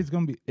Well, yeah. Chet is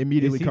going to be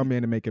immediately is he- come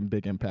in and make a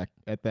big impact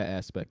at that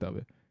aspect of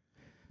it.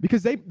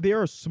 Because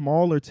they're a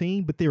smaller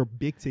team, but they're a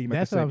big team.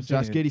 That's what I'm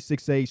Josh saying. Giddey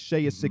 6'8",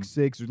 Shea is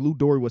 6'6", Lou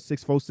Dort was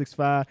 6'4",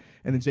 6'5",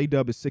 and then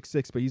J-Dub is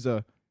 6'6",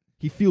 but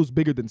he feels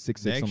bigger than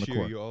 6'6" on Next the year,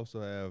 court. you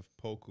also have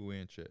Poku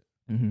and Chet.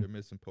 Mhm. They're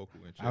missing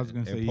Poku and Chet. I was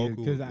gonna and say, yeah, 'cause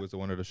Poku was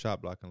one of the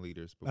shot blocking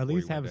leaders. at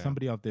least have having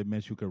somebody off that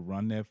bench who could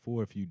run that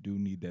for if you do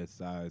need that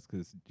size.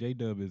 Because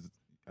J-Dub is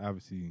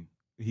obviously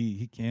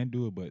he can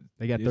do it, but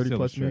They got it's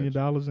still a $30+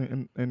 million stretch.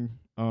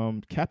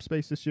 in cap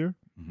space this year.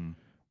 Mhm.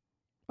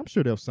 I'm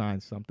sure they'll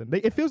sign something.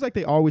 It feels like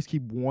they always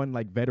keep one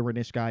like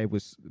veteran-ish guy. It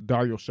was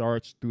Dario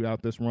Saric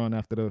throughout this run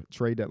after the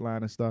trade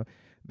deadline and stuff.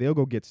 They'll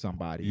go get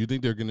somebody. You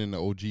think they're getting in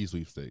the OG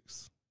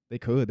sweepstakes? They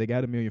could. They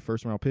got $1 million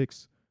first-round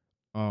picks.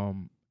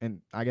 And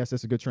I guess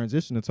that's a good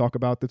transition to talk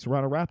about the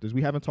Toronto Raptors.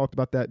 We haven't talked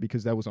about that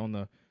because that was on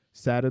the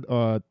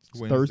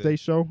Thursday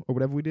show or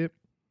whatever we did.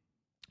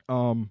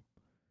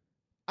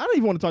 I don't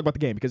even want to talk about the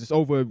game because it's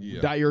over.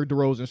 Yeah. Dyer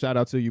DeRozan, shout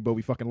out to you, but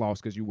we fucking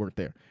lost because you weren't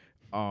there.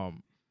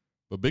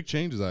 But big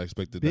changes are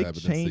expected to Big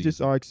happen. changes this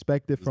season. are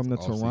expected This from the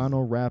offseason.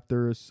 Toronto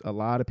Raptors. A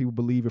lot of people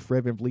believe if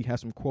Fred VanVleet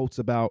has some quotes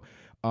about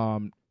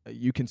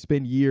you can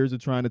spend years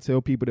of trying to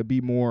tell people to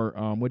be more,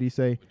 what do you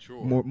say?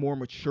 Mature. More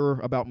mature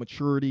about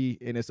maturity,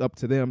 and it's up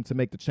to them to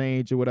make the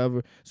change or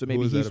whatever. So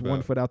maybe is that he's one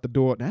about? foot out the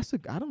door.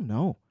 I don't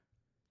know.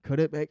 Could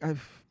it make?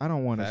 I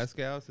don't want to.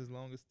 Pascal's his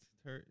longest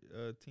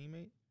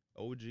teammate.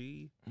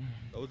 OG.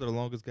 Those are the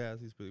longest guys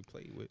he's really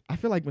played with. I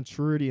feel like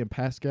maturity and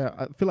Pascal.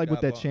 I feel like with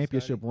Scott that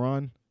championship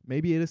run,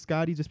 maybe it is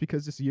Scotty just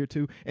because it's year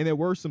 2. And there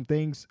were some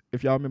things,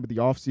 if y'all remember the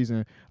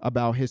offseason,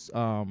 about his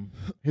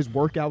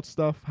workout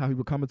stuff, how he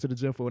would come into the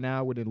gym for an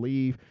hour and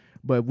leave.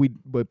 But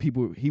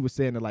he was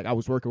saying that like I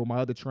was working with my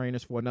other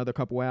trainers for another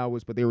couple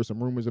hours, but there were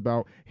some rumors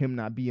about him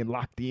not being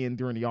locked in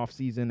during the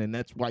offseason, and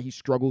that's why he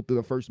struggled through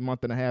the first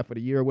month and a half of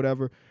the year or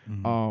whatever.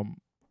 Mhm.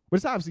 But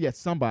it's obviously at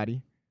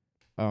somebody.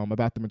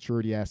 about the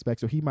maturity aspect.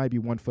 So he might be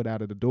 1 foot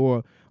out of the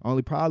door.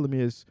 Only problem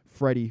is,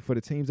 Freddie, for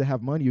the teams that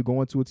have money, you're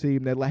going to a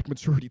team that lack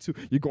maturity too.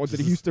 You're going to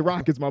the Houston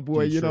Rockets, my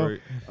boy. Detroit.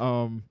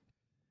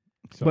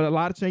 But a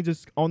lot of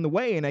changes on the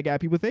way, and that got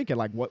people thinking,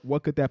 like,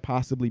 what could that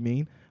possibly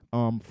mean?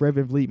 Fred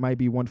VanVleet might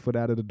be 1 foot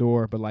out of the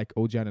door, but like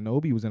OG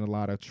Anunoby was in a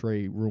lot of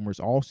trade rumors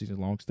all season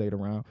long, stayed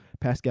around.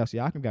 Pascal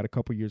Siakam got a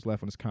couple years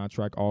left on his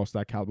contract,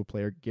 all-star caliber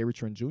player. Gary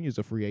Trent Jr. is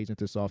a free agent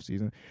this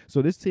offseason.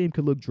 So this team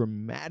could look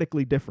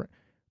dramatically different.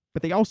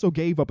 But they also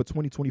gave up a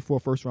 2024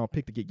 first-round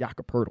pick to get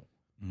Jakob Poeltl.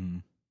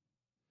 Mm.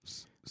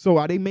 So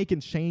are they making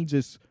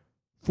changes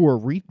for a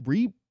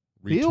rebuild,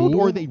 Retool?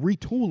 or are they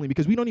retooling?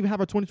 Because we don't even have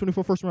a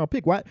 2024 first-round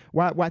pick.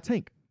 Why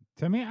tank?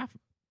 To me,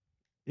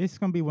 it's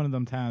gonna be one of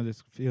them times.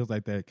 It feels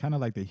like that, kind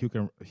of like the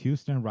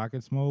Houston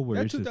Rockets mode, where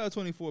That it's just,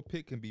 2024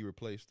 pick can be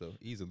replaced though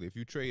easily. If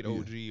you trade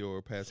OG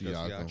or Pascal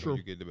Siakam. Siakam,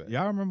 you get the back.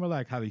 y'all remember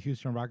like how the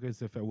Houston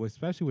Rockets,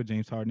 especially with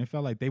James Harden, it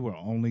felt like they were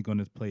only going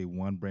to play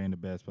one brand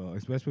of basketball,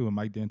 especially with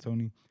Mike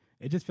D'Antoni.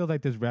 It just feels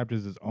like this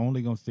Raptors is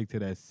only going to stick to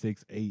that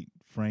 6'8"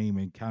 frame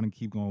and kind of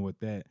keep going with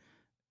that,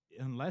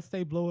 unless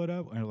they blow it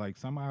up or like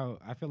somehow.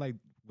 I feel like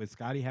with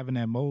Scotty having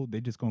that mode,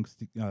 they just going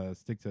to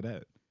stick to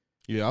that.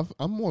 Yeah,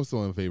 I'm more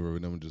so in favor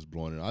of them just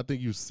blowing it. I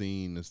think you've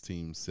seen this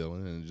team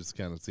ceiling, and it just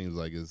kind of seems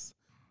like it's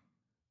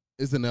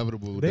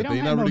inevitable They that don't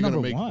they're have not really no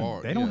going to number make one.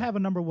 far. They don't have a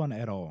number one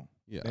at all.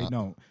 Yeah, They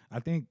don't. I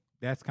think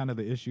that's kind of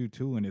the issue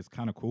too, and it's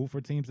kind of cool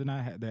for teams to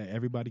not that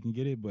everybody can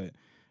get it. But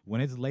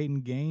when it's late in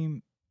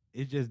game,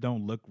 it just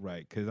don't look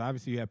right. Because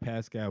obviously you have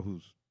Pascal,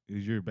 who's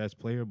your best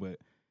player, but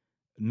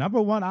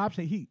number one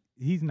option,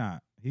 he's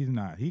not. He's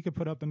not. He could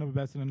put up the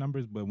best in the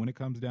numbers, but when it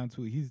comes down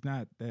to it, he's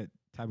not that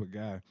type of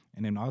guy.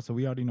 And then also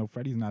we already know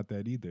Freddie's not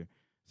that either.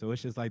 So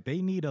it's just like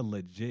they need a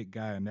legit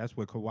guy, and that's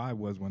what Kawhi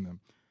was when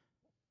them.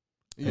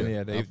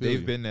 Yeah, I feel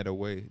they've you. been that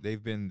away.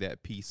 They've been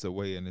that piece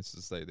away, and it's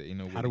just like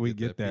that. How do we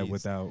get that piece.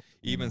 without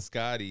Even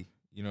Scotty?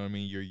 You know what I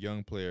mean? Your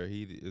young player,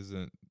 his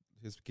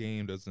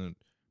game doesn't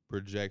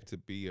project to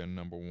be a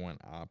number one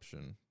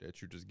option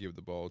that you just give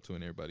the ball to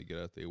and everybody get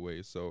out their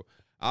way. So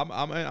I'm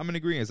in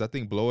agreement. I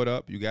think blow it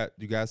up. You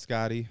got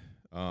Scotty.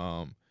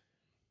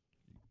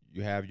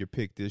 You have your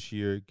pick this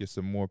year. Get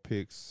some more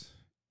picks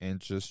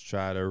and just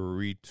try to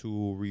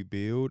retool,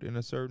 rebuild in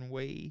a certain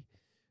way.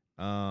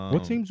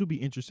 What teams would be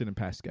interested in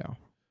Pascal?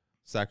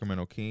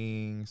 Sacramento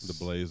Kings, the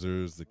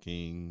Blazers, the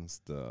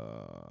Kings,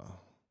 the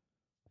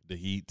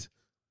Heat.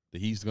 The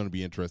Heat's going to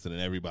be interested in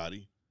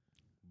everybody,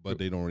 but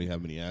they don't really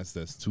have many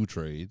assets to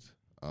trade.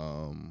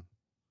 I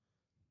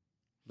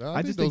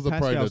just think those think are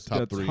probably the Pascal's top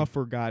the three.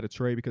 tougher guy to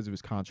trade because of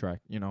his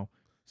contract. You know,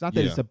 it's not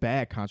that Yeah. it's a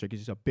bad contract;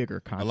 it's just a bigger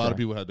A contract. lot of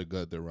people had to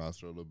gut their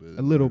roster a little bit.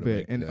 a little to bit,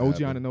 make and that OG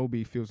happen.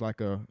 Anunoby feels like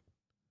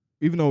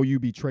even though you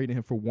be trading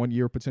him for 1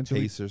 year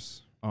potentially.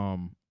 Pacers.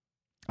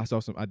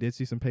 I did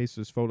see some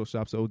Pacers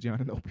photoshops of OG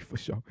Anunoby for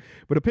sure,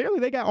 but apparently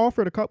they got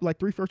offered a couple, like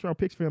 3 first-round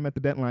picks for him at the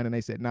deadline, and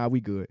they said, "Nah, we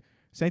good."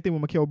 Same thing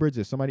with Mikal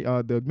Bridges.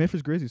 The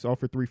Memphis Grizzlies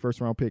offered 3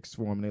 first-round picks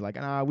for him, and they're like,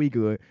 "Nah, we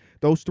good."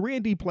 Those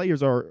 3-and-D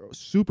players are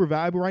super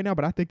valuable right now,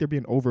 but I think they're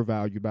being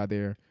overvalued by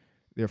their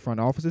front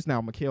offices.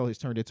 Now, Mikal has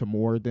turned into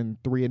more than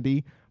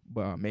 3-and-D,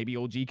 but maybe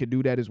OG could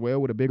do that as well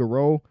with a bigger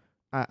role.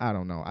 I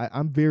don't know.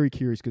 I'm very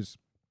curious because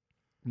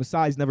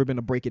Masai's never been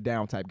a break it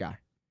down type guy.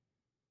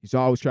 He's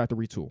always tried to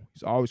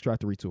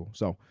retool.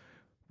 So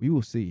we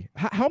will see.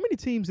 How many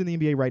teams in the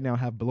NBA right now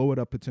have blow it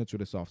up potential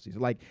this offseason?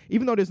 Like,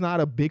 even though there's not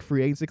a big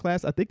free agency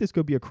class, I think this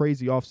could be a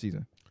crazy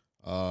offseason.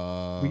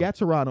 We got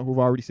Toronto, who've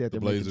already said the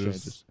they're making Blazers,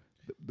 changes.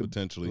 The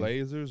potentially,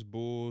 Blazers,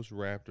 Bulls,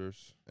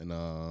 Raptors. and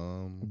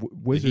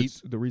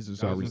Wizards, Heat. the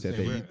Wizards I was already gonna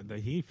said say, that. the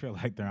Heat feel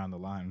like they're on the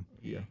line.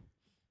 Yeah.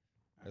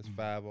 That's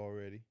 5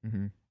 already.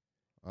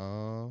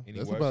 Mm-hmm. Any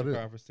that's Western about it.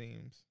 Conference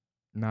teams?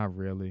 Not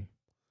really,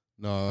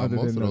 No, Other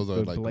most of than those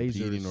the are like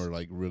Blazers. competing or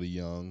like really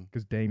young.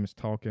 because Dame is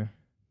talking,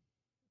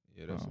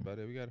 Yeah, that's about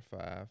it. We got a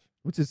 5.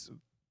 which is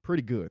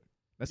pretty good.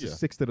 That's the Yeah.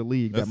 6th of the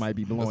league that might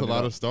be blowing That's a it lot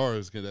up. of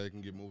stars that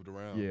can get moved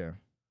around. Yeah.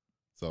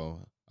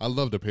 So I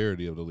love the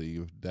parity of the league.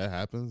 If that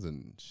happens,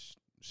 and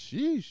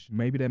sheesh.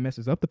 Maybe that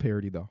messes up the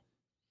parity, though.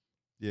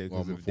 Yeah,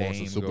 Well, because for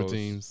some super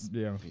teams.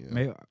 Yeah.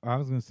 Yeah. I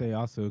was gonna say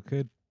also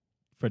could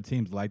for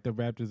teams like the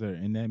Raptors that are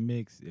in that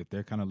mix, if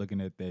they're kind of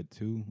looking at that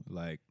too,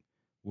 like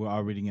we're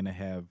already gonna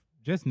have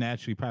just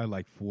naturally probably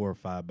like 4 or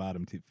 5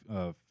 bottom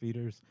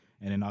feeders,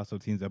 and then also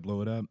teams that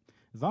blow it up.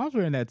 As long as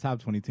we're in that top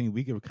 20 team,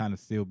 we could kind of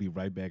still be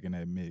right back in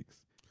that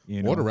mix.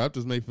 You know, Or the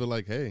Raptors may feel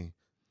like, hey,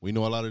 we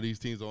know a lot of these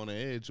teams are on the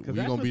edge. 'Cause We're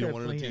that's gonna what be their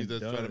one of the playing teams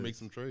that's trying to make does.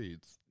 some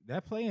trades.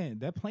 that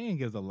playing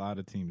gives a lot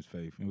of teams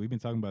faith, and we've been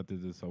talking about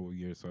this whole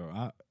year. So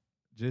I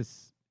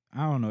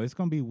don't know. It's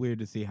gonna be weird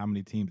to see how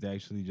many teams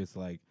actually just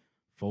like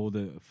fold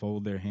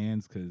their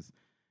hands, because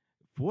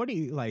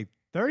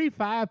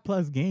 35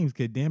 plus games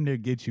could damn near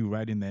get you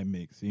right in that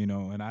mix, you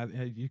know. And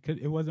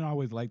it wasn't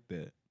always like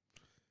that.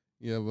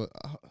 Yeah, but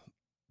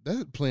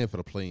that playing for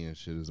the play-in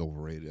shit is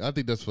overrated. I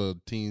think that's for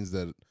teams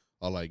that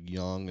are like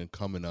young and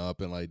coming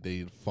up and like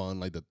they fun,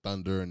 like the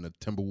Thunder and the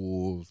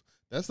Timberwolves.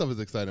 That stuff is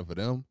exciting for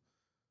them.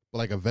 But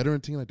like a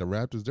veteran team like the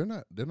Raptors, they're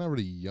not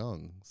really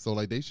young. So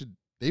like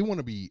they want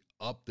to be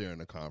up there in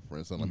the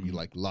conference and like be Mhm.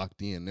 like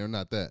locked in. They're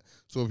not that.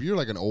 So if you're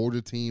like an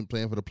older team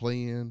playing for the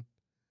play-in,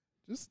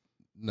 just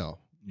no.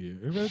 Yeah,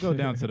 it really go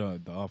down to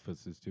the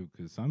offices too,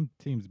 because some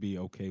teams be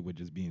okay with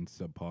just being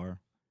subpar.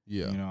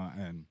 Yeah, You know,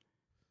 and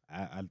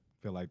I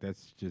feel like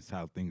that's just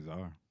how things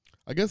are.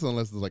 I guess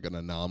unless it's like an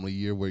anomaly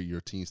year where your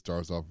team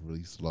starts off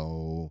really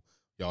slow,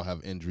 y'all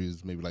have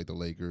injuries, maybe like the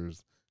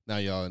Lakers. Now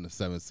y'all in the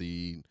 7th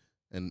seed,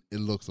 and it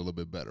looks a little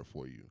bit better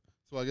for you.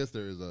 So I guess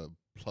there is a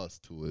plus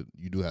to it.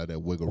 You do have that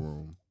wiggle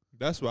room.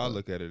 That's why I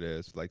look at it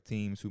as like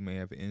teams who may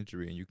have an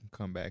injury and you can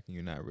come back and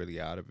you're not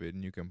really out of it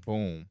and you can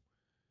boom,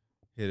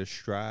 hit a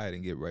stride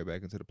and get right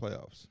back into the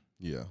playoffs.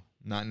 Yeah.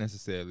 Not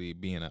necessarily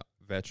being a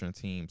veteran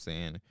team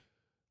saying,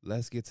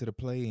 let's get to the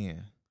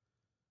play-in.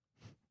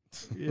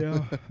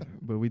 Yeah,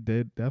 but we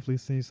did definitely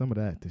seen some of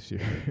that this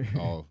year.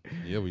 Oh,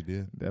 yeah, we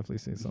did. Definitely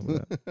seen some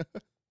of that.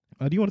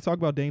 Do you want to talk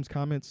about Dame's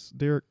comments,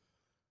 Derek?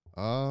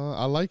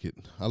 I like it.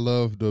 I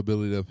love the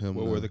ability of him.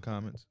 What were the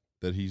comments?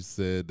 That he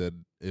said that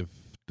if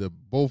the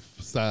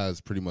both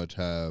sides pretty much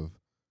have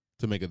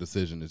to make a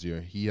decision this year,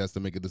 he has to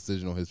make a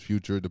decision on his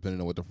future depending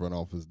on what the front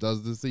office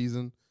does this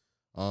season.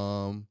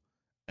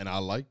 And I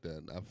like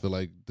that. I feel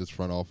like this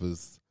front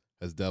office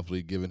has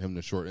definitely given him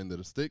the short end of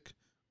the stick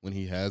when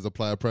he has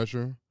applied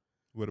pressure.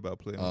 What about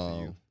playing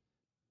for you?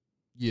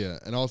 Yeah,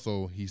 and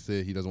also he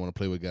said he doesn't want to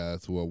play with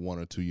guys who are 1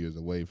 or 2 years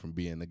away from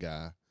being the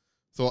guy.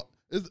 So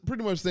it's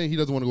pretty much saying he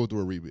doesn't want to go through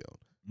a rebuild.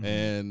 Mhm.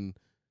 And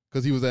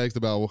because he was asked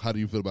about, well, how do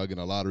you feel about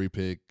getting a lottery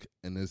pick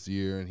in this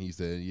year? And he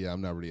said, yeah, I'm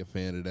not really a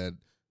fan of that.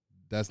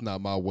 That's not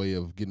my way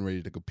of getting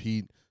ready to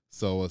compete.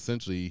 So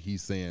essentially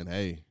he's saying,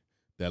 hey,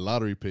 that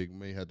lottery pick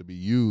may have to be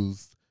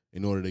used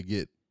in order to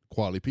get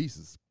quality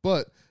pieces.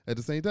 But at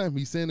the same time,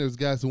 he's saying there's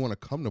guys who want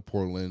to come to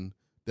Portland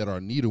that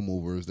are needle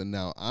movers. And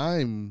now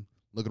I'm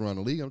looking around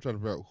the league. I'm trying to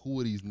figure out who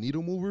are these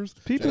needle movers.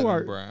 People Jaylen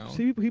are Brown.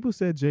 See, people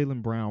said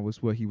Jaylen Brown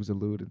was what he was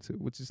alluding to,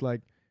 which is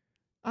like,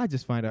 I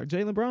just find out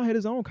Jaylen Brown had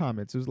his own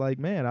comments. It was like,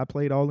 man, I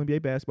played all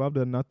NBA basketball. I've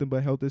done nothing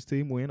but help this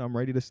team win. I'm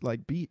ready to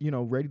like be,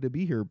 ready to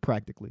be here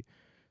practically.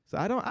 So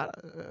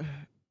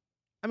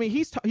I mean,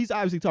 he's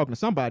obviously talking to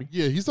somebody.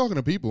 Yeah, he's talking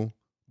to people,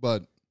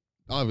 but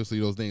obviously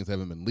those names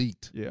haven't been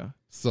leaked. Yeah.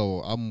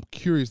 So I'm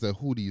curious at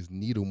who these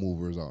needle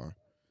movers are.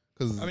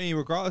 I mean,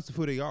 regardless of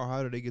who they are,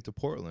 how do they get to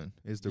Portland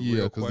is the Yeah,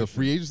 real because question. the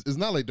free agents, it's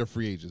not like they're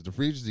free agents. The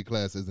free agency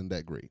class isn't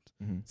that great.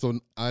 Mhm. So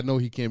I know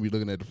he can't be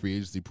looking at the free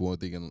agency pool and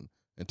thinking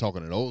and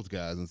talking to those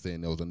guys and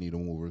saying those are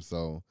needle movers.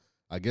 So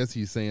I guess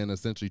he's saying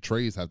essentially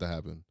trades have to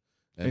happen.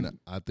 And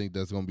I think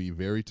that's going to be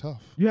very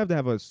tough. You have to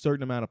have a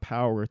certain amount of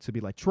power to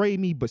be like,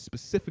 trade me, but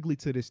specifically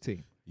to this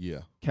team. Yeah.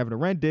 Kevin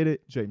Durant did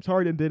it. James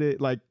Harden did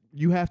it. Like,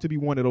 you have to be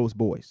one of those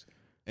boys.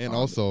 And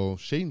also,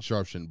 Shaden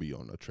Sharp shouldn't be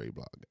on the trade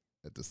block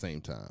at the same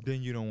time.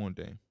 Then you don't want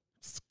Dame.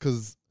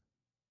 Because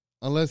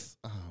unless,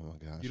 oh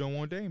my gosh. You don't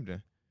want Dame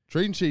then.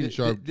 Trading Shaden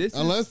Sharp, this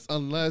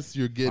unless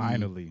you're getting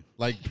Finally,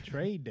 like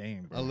trade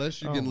Dame, bro. unless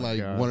you're Oh getting my like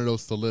God. one of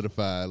those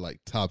solidified like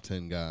top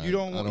 10 guys. You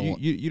don't I want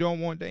you don't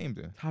want Dame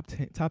then.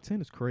 Top 10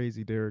 is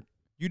crazy, Derek.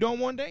 You don't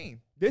want Dame.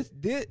 This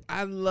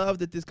I love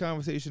that this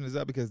conversation is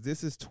up because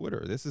this is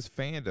Twitter. This is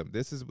fandom.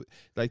 This is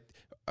like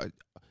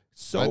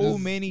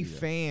many yeah.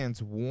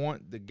 fans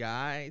want the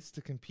guys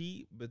to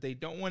compete, but they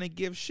don't want to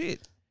give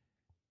shit.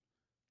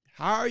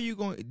 How are you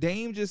going?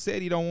 Dame just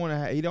said he don't want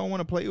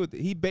to play with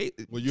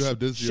it. Well, you have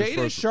this year's Shaden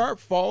first. Sharp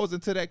falls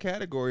into that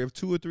category of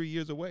 2 or 3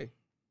 years away.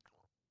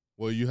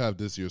 Well, you have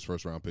this year's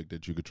first round pick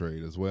that you could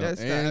trade as well.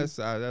 That's and,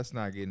 that's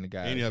not getting the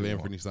guy. and you have that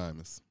want. Anthony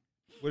Simons.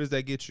 What does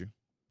that get you?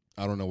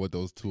 I don't know what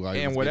those two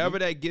items And get whatever you.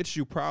 that gets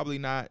you, probably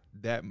not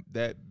that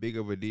big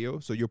of a deal.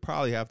 So you'll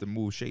probably have to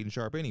move Shaden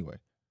Sharp anyway.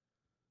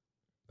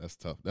 That's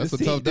tough. That's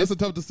This a team- tough. That's a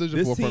tough decision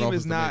This for a front team office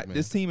is to not. make, man.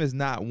 This team is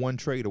not one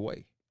trade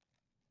away.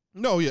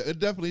 No, yeah, it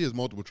definitely is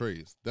multiple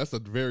trades. That's a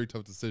very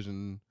tough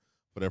decision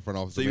for that front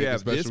office So to you make,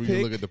 have this especially when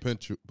you look pick,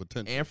 at the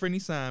potential. Anthony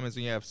Simons,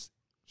 and you have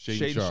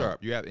Shaden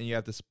Sharp. You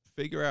have to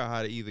figure out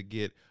how to either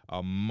get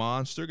a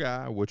monster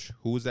guy,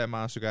 who's that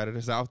monster guy that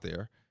is out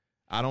there.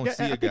 I don't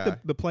see I a think guy.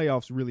 the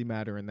playoffs really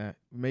matter in that.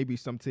 Maybe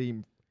some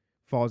team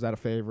falls out of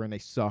favor and they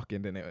suck,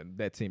 and then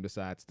that team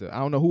decides to. I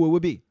don't know who it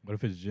would be. What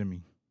if it's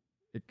Jimmy?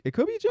 It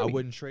could be Jimmy. I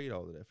wouldn't trade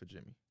all of that for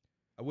Jimmy.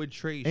 I wouldn't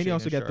trade. And he Shaden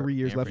also got Sharp, 3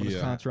 years left on Anthony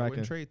his Simons. I contract. wouldn't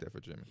And, trade that for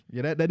Jimmy.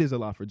 yeah, that is a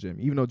lot for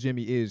Jimmy. Even though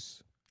Jimmy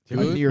is a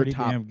Jimmy's near pretty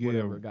top damn good,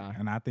 whatever guy.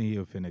 and I think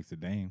he'll fit next to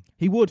Dame.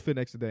 He would fit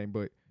next to Dame,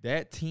 but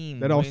That team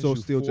that wins also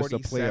you still just a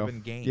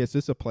 47 playoff. games. Yes,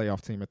 it's a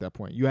playoff team at that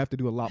point. You have to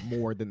do a lot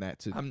more than that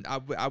to.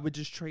 I would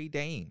just trade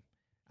Dame.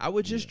 I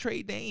would just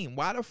trade Dame.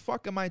 Why the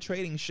fuck am I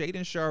trading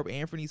Shaden Sharp,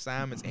 Anthony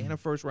Simons, and a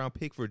first-round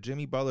pick for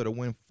Jimmy Butler to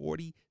win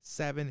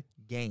 47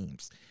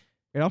 games?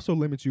 It also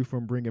limits you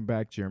from bringing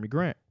back Jeremy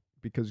Grant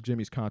because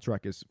Jimmy's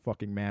contract is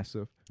fucking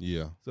massive.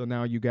 Yeah. So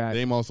now you got.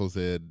 Dame also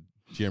said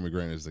Jeremy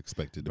Grant is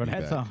expected to But be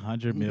that's back.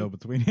 $100 million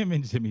between him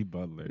and Jimmy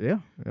Butler.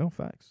 Yeah,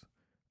 facts.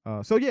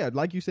 So yeah,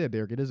 like you said,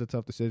 Derek, it is a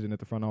tough decision that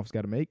the front office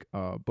got to make.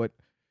 But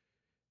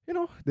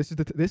this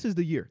is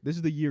the year. This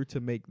is the year to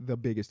make the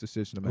biggest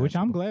decision. Of Which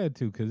I'm basketball. glad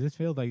to, because this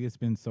feels like it's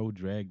been so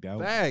dragged out.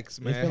 Facts,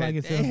 It feel man. like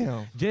it's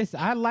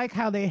Damn. I like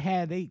how they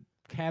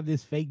have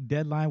this fake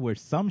deadline where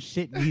some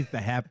shit needs to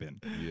happen.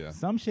 Yeah.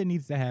 Some shit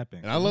needs to happen.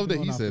 And I love that he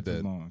Going on said for too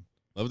that. long.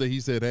 Love that he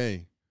said,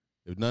 "Hey,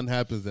 if nothing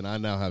happens, then I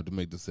now have to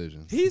make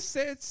decisions." He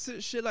said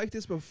shit like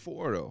this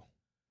before, though.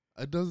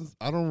 I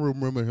don't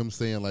remember him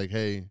saying like,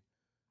 "Hey,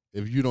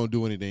 if you don't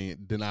do anything,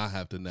 then I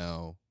have to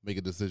now make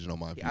a decision on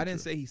my future." I didn't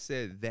say he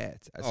said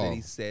that. I said he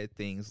Oh. said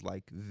things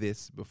like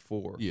this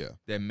before. Yeah.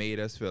 That made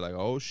us feel like,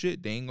 oh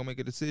shit, they ain't gonna make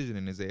a decision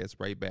and his ass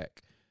right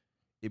back.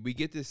 If we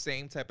get this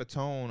same type of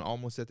tone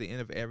almost at the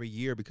end of every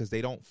year because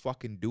they don't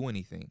fucking do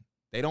anything.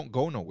 They don't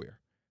go nowhere.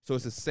 So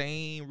it's the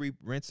same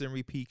rinse and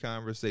repeat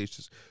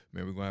conversations.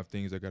 Man, we're gonna have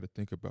things I gotta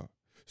think about.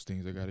 It's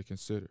things I gotta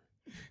consider.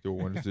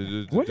 Wasn't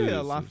it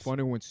a lot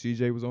funnier when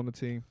CJ was on the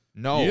team?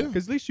 No. Yeah.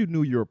 Because at least you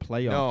knew you were a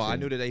playoff No, team. I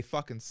knew that they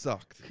fucking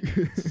sucked.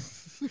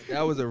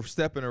 That was a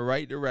step in the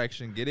right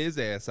direction. Get his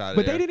ass out of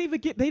But there. they didn't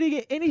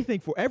get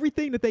anything for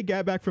everything that they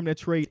got back from that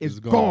trade is It's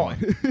gone.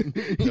 gone.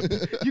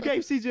 You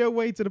gave CJ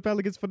away to the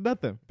Pelicans for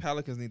nothing.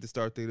 Pelicans need to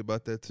start thinking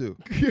about that too.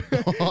 He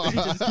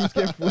just keeps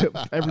getting flipped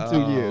every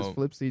 2 years. Um,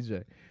 Flip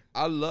CJ.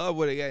 I love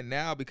what they got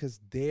now because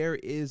there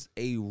is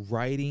a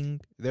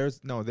there's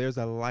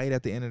a light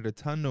at the end of the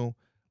tunnel,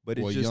 but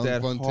it's Well, just young,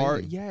 that fun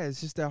hard. team. Yeah,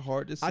 it's just that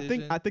hard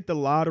decision. I think the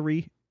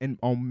lottery and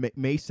on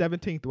May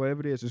 17th,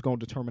 whatever it is going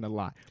to determine a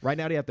lot. Right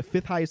now they have the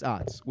 5th highest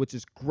odds, which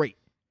is great.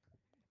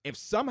 If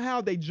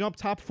somehow they jump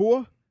top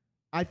 4,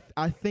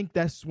 I think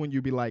that's when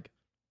you be like,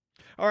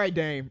 all right,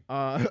 Dame,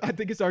 I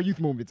think it's our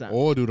youth movement time.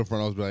 Or do the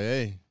front office be like,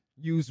 "Hey,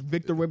 Use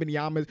Victor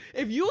Wembanyama.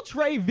 If you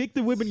trade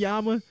Victor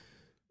Wembanyama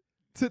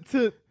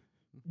to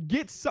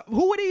get some,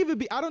 who would it even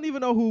be? I don't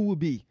even know who it would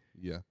be.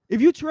 yeah." If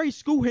you trade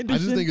Scoot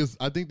Henderson,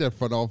 I think that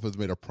front office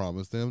made a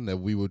promise to them that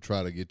we would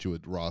try to get you a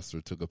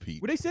roster to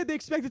compete. well, they said they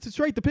expected to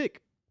trade the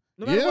pick.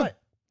 No matter Yeah. what.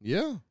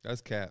 Yeah.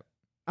 That's cap.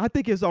 I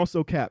think it's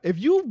also cap. If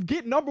you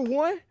get number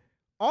 1,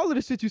 all of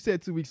the shit you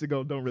said 2 weeks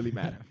ago don't really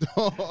matter.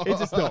 It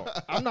just don't.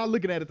 I'm not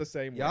looking at it the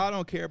same way. Y'all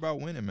don't care about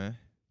winning, man.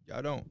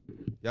 Y'all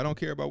don't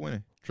care about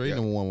winning. Trade Yeah.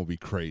 number 1 would be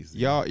crazy.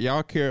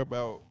 Y'all care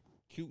about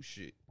cute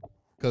shit.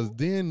 Because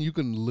then you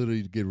can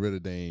literally get rid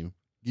of Dame.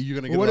 You're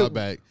going to get What a if- lot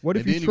back. What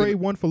if and you then trade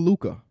one for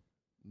Luca?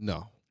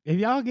 No. If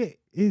y'all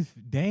if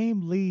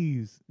Dame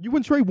leaves, You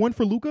wouldn't trade one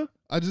for Luca?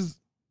 I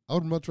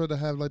would much rather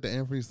have like the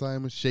Anthony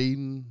Simon,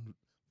 Shaden,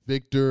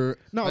 Victor.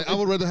 No, Like, I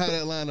would rather have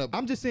that lineup.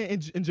 I'm just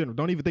saying in general.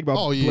 Don't even think about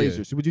Oh, yeah.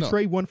 Blazers. Would you No.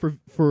 trade one for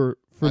Luca?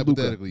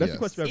 Hypothetically, That's the yes.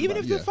 question. For Even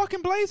if everybody. the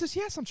fucking Blazers,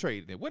 yes, I'm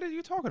trading it. What are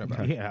you talking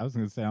about? yeah, I was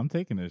gonna say I'm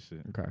taking this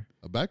shit. Okay.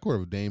 A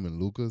backcourt of Dame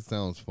and Luca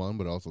sounds fun,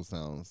 but also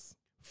sounds.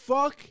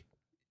 Fuck.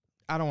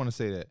 I don't want to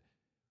say that.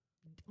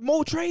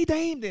 Mo trade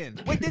Dame then.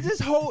 Wait, this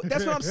whole.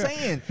 That's what I'm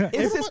saying.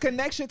 It's this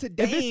connection to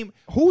Dame.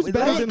 Who's Let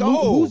better it than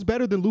go. Who's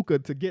better than Luca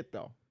to get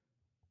though?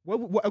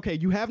 What? Okay,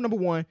 you have number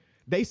 1.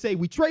 They say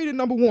we traded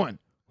number 1.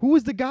 Who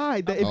is the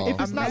guy that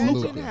if it's not Imagine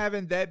Luca?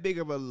 having that big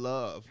of a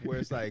love where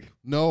it's like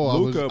No,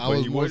 Luca, I but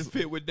was he more. wouldn't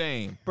fit with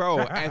Dame, bro.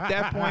 At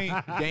that point,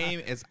 Dame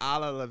is a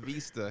la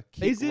vista.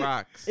 Kick Is it?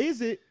 rocks.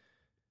 Is it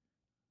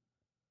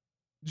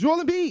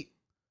Joel Embiid?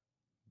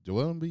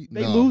 Joel Embiid.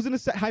 They No. lose in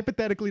the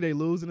hypothetically they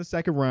lose in the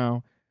second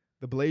round.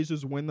 The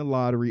Blazers win the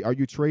lottery. Are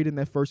you trading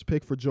that first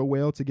pick for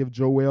Joel to give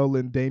Joel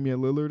and Damian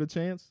Lillard a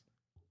chance?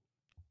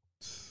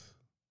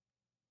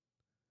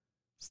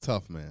 It's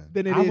tough, man.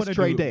 Then it I is would've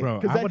trade do- day. bro,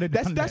 'Cause I would've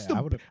that's done that's that. I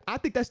the would've- I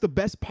think that's the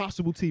best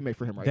possible teammate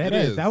for him right That now.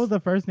 It is. is. That was the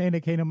first name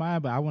that came to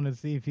mind, but I want to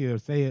see if he'll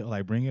say it,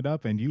 like bring it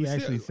up, and you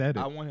actually said it.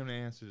 I want him to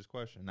answer this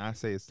question. I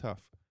say it's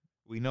tough.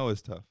 We know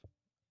it's tough.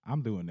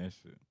 I'm doing that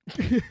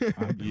shit.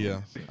 I'm doing Yeah,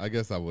 that shit. I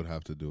guess I would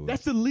have to do it.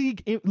 That's the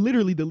league,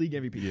 literally the league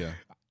MVP. Yeah.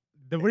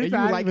 The And reason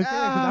you I like, even said it,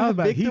 'cause I was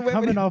like, he Victor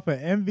coming Wembanyama. off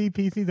an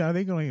MVP season. I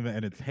think they don't even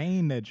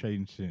entertain that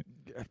trading shit.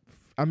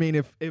 I mean,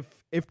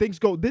 if things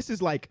go, this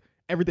is like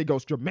everything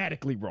goes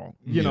dramatically wrong.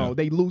 You Yeah. know,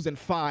 they lose in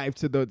 5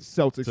 to the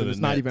Celtics, To and the it's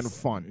not even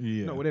Nets. fun.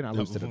 Yeah. No, they're not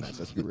losing to the Nets.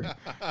 Let's be real.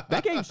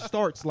 That game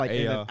starts like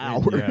Hey, in an yeah.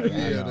 hour. Yeah.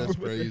 Yeah, know. that's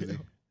crazy.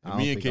 I don't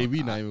Me and think KB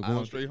I'm- not even I going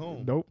don't straight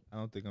home. Nope. I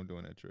don't think I'm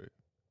doing that trade.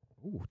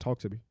 Ooh, talk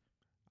to me.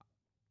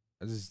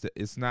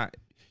 It's not.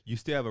 You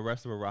still have a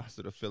rest of a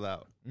roster to fill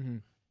out, Mm-hmm.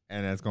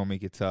 and that's gonna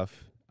make it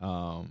tough.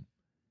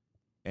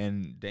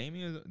 And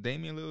Damian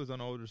Lillard is on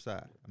the older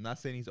side. I'm not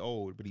saying he's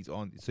old, but he's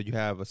on. So you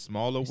have a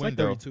smaller He's like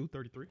window. 32,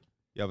 33.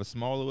 You have a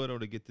smaller window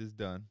to get this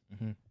done.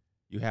 Mm-hmm.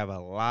 You have a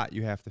lot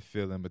you have to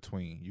fill in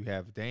between. You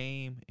have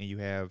Dame and you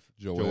have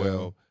Joel.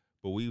 Joel.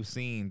 But we've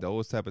seen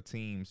those type of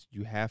teams.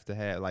 You have to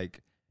have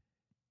like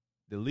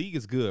the league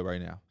is good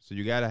right now, so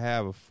you got to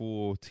have a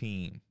full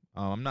team.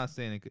 I'm not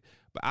saying it,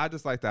 but I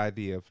just like the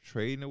idea of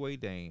trading away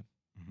Dame.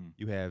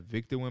 You have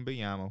Victor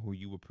Wembanyama, who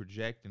you would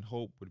project and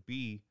hope would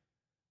be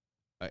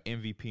an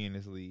MVP in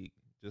this league,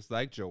 just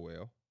like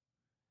Joel.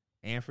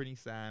 Anthony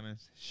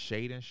Simons,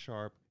 Shaden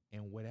Sharp,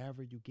 and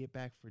whatever you get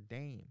back for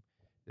Dame.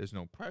 There's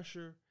no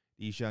pressure.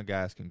 These young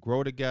guys can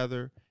grow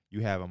together.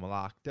 You have them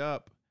locked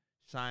up.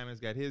 Simons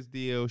got his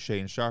deal.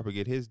 Shaden Sharp will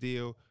get his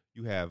deal.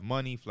 You have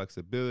money,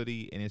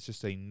 flexibility, and it's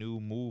just a new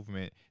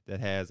movement that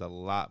has a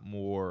lot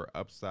more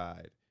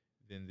upside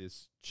than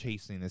this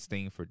chasing this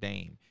thing for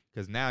Dame.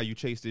 Because now you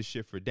chase this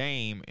shit for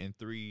Dame in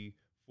 3-4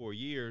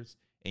 years,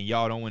 and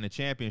y'all don't win a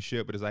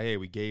championship, but it's like, hey,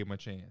 we gave him a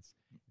chance.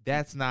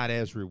 That's not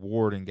as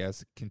rewarding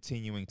as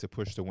continuing to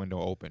push the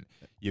window open.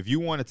 If you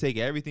want to take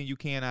everything you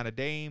can out of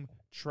Dame,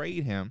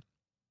 trade him,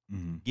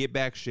 get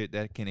back shit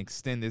that can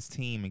extend this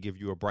team and give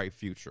you a bright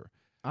future.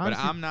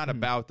 Honestly, but I'm not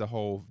about the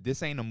whole,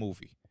 this ain't a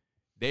movie.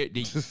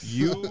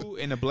 You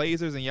and the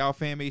Blazers and y'all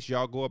fan base,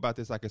 y'all go about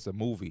this like it's a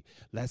movie.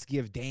 Let's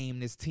give Dame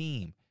this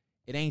team.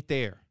 It ain't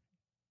there.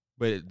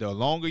 But the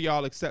longer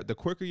y'all accept, the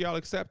quicker y'all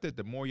accept it,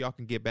 the more y'all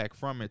can get back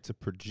from it to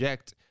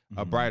project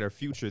a brighter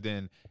future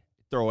than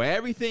throw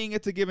everything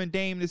into giving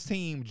Dame this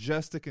team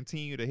just to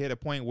continue to hit a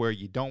point where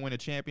you don't win a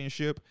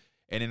championship.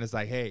 And then it's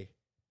like, hey,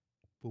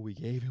 but we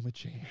gave him a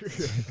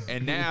chance.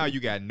 And now you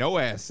got no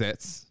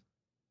assets.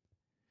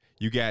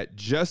 You got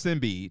just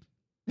Embiid.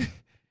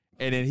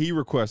 And then he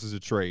requests a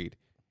trade.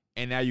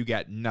 And now you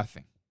got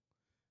nothing.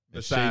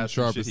 And Shaden Besides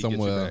some Sharp shit is he gets you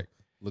somewhere back.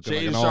 looking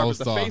like an Shaden Sharp is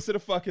the all-star. face of the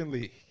fucking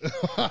league.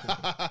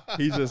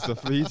 He's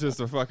just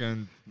a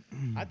fucking.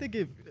 I think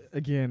if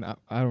again,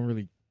 I don't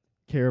really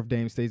care if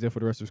Dame stays there for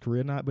the rest of his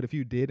career or not. But if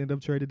you did end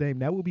up trading Dame,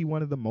 that would be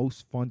one of the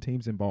most fun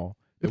teams in ball,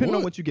 depending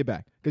on would. what you get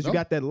back. Because you No.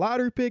 got that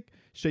lottery pick.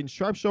 Shaden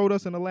Sharp showed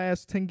us in the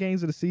last 10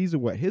 games of the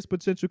season what his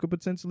potential could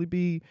potentially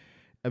be.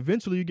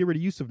 Eventually, you get rid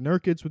of Yusuf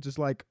Nurkic, which is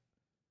like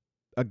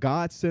a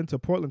godsend to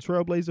Portland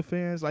Trailblazer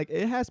fans. Like,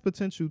 it has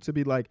potential to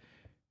be like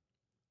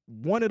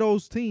one of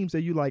those teams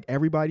that you like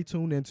everybody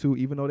tuned into,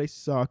 even though they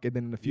suck, and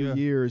then in a few Yeah.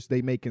 years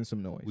they making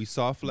some noise. We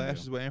saw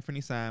flashes with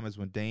Anthony Simons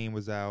when Dame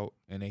was out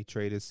and they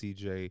traded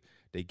CJ.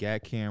 They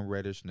got Cam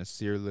Reddish,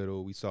 Nasir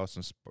Little. We saw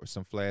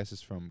some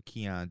flashes from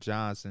Keon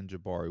Johnson,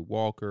 Jabari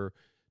Walker,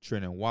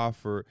 Trenton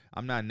Wofford.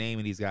 I'm not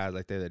naming these guys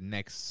like they're the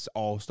next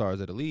all-stars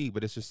of the league,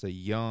 but it's just a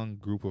young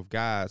group of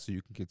guys so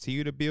you can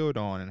continue to build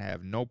on and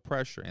have no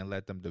pressure and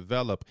let them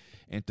develop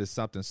into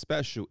something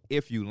special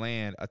if you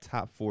land a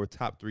top 4,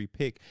 top 3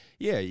 pick.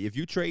 Yeah, if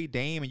you trade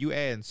Dame and you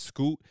add in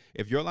Scoot,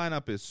 if your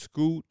lineup is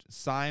Scoot,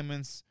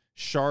 Simons,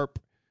 Sharp,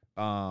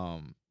 you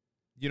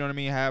know what I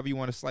mean? However you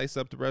want to slice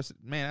up the rest,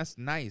 man, that's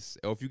nice.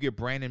 Or if you get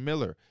Brandon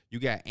Miller, you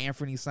got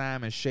Anthony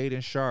Simons,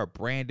 Shaden Sharp,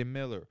 Brandon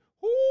Miller.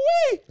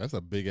 Woo-wee! That's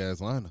a big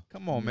ass lineup.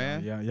 Come on,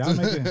 man. Yeah, y'all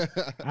making.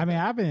 I mean,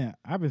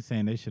 I've been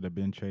saying they should have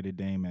been traded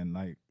Dame, and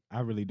like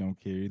I really don't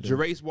care either.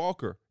 Jarris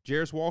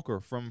Walker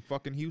from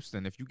fucking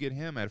Houston. If you get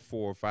him at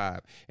 4 or 5,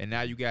 and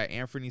now you got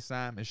Anthony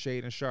Simons,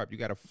 Shaden Sharp, you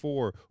got a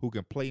 4 who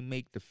can play,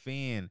 make,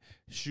 defend,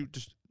 shoot.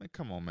 Just like,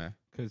 come on, man.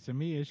 Because to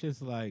me, it's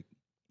just like,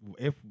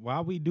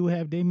 while we do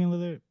have Damian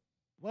Lillard,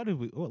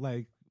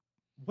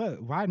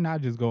 why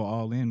not just go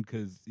all in?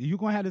 Because you're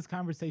gonna have this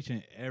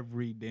conversation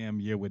every damn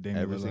year with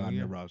Damian Every Lillard single on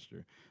your year.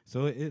 roster.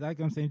 So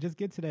like I'm saying, just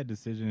get to that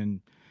decision,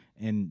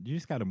 and you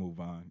just got to move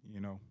on.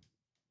 You know.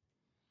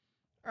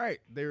 All right,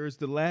 there's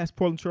the last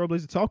Portland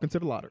Trailblazer talking to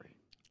the lottery.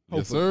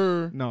 Yes, Hopefully.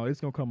 sir. No, it's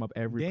gonna come up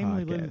every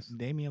podcast.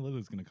 Damian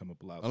Lillard's gonna come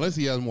up a lot. Unless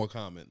he has more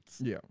comments.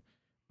 Yeah.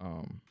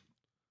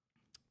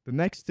 The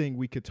next thing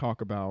we could talk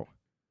about,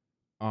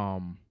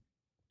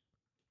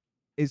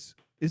 is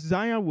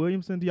Zion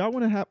Williamson. Do y'all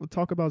want to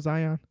talk about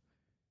Zion?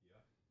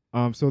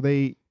 So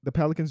the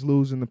Pelicans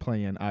lose in the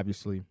play-in,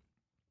 obviously.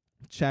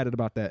 Chatted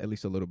about that at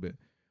least a little bit.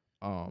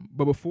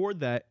 But before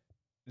that,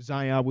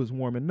 Zion was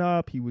warming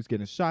up. He was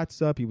getting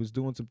shots up. He was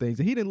doing some things.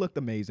 And he didn't look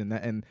amazing.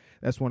 And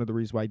that's one of the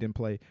reasons why he didn't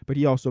play. But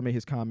he also made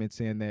his comment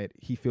saying that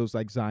he feels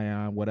like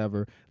Zion,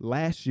 whatever.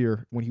 Last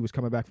year, when he was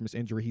coming back from his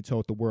injury, he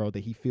told the world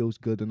that he feels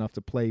good enough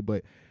to play.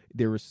 But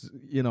there was,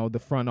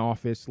 the front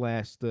office /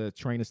 the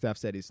training staff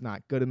said it's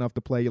not good enough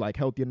to play, like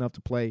healthy enough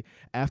to play.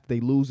 After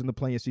they lose in the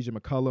play, and CJ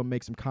McCollum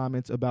makes some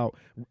comments about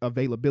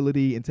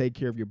availability and take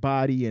care of your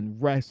body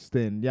and rest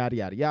and yada,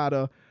 yada,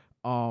 yada.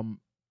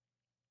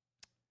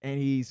 And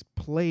he's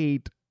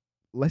played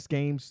less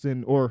games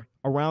or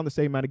around the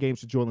same amount of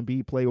games that Joel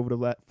Embiid played over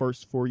the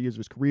first 4 years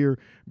of his career.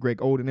 Greg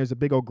Oden, there's a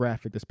big old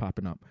graphic that's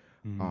popping up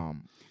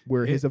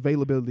where his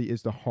availability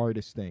is the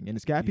hardest thing. And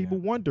it's got people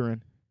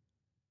wondering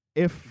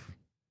if,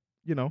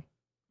 I don't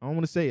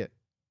want to say it,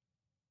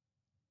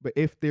 but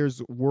if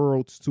there's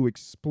worlds to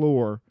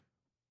explore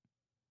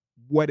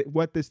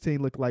what this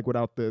team looked like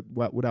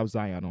without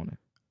Zion on it.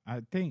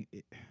 I think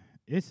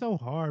it's so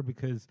hard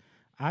because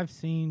I've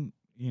seen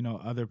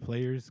other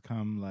players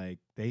come like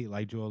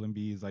Joel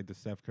Embiid, like the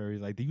Steph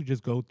Currys, like you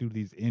just go through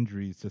these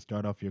injuries to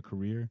start off your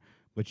career,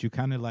 but you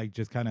kind of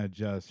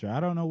adjust. Or I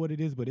don't know what it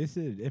is, but it's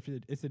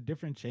a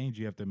different change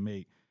you have to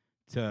make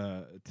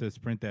to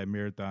sprint that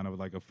marathon of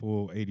like a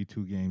full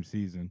 82 game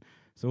season.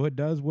 So it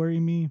does worry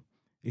me,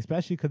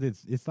 especially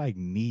because it's like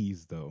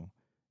knees though,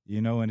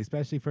 and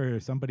especially for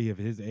somebody of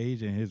his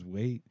age and his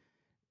weight,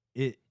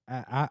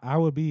 I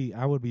would be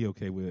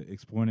okay with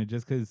exploring it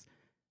just because.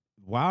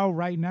 While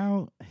right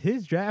now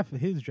his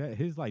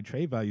like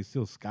trade value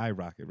still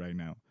skyrocket right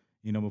now.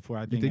 Before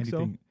I think anything,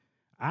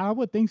 so? I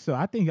would think so.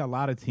 I think a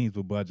lot of teams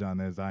will budge on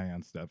that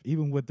Zion stuff,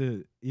 even with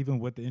the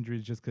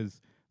injuries, just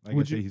because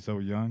he's so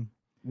young.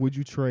 Would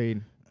you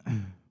trade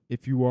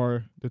if you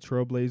are the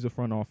Trailblazer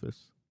front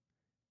office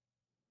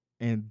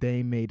and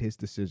they made his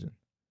decision?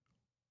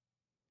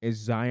 Is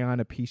Zion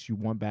a piece you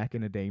want back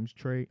in a Dame's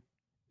trade?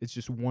 It's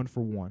just 1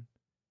 for 1.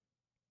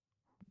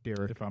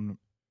 Derek. If I'm,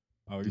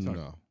 oh, you're talking.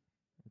 No.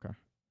 Okay.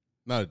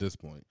 Not at this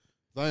point.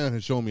 Zion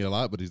has shown me a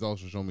lot, but he's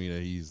also shown me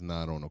that he's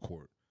not on the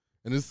court.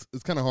 And it's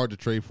kind of hard to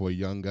trade for a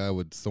young guy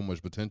with so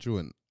much potential,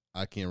 and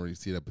I can't really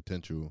see that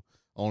potential.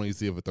 I only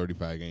see it for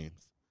 35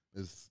 games.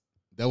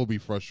 That would be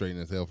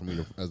frustrating as hell for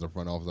me as a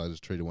front office. I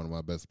just traded one of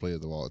my best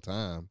players of all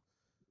time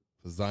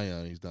for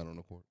Zion. He's not on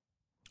the court.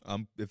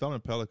 If I'm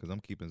in Pelicans,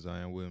 I'm keeping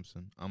Zion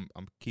Williamson.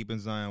 I'm keeping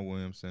Zion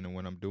Williamson, and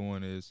what I'm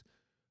doing is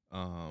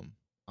I'm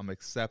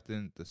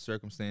accepting the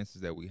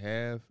circumstances that we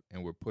have,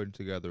 and we're putting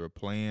together a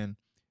plan,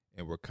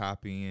 and we're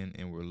copying,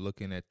 and we're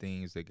looking at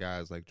things that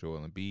guys like Joel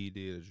Embiid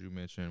did, as you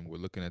mentioned. We're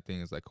looking at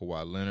things like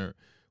Kawhi Leonard.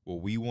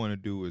 What we want to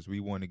do is we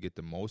want to get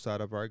the most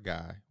out of our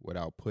guy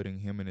without putting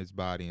him and his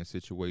body in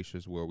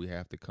situations where we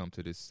have to come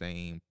to this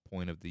same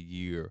point of the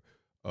year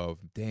of,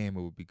 damn,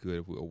 it would be good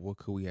if what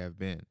could we have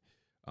been?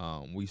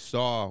 We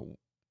saw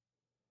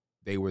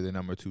they were the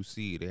number 2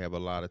 seed. They have a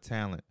lot of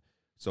talent.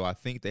 So I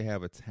think they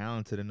have a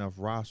talented enough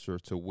roster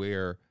to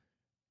where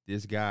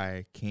this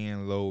guy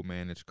can load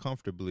manage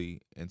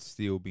comfortably and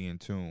still be in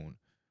tune.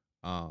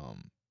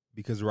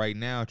 Because right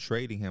now,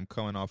 trading him,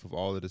 coming off of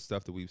all of the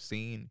stuff that we've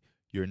seen,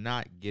 you're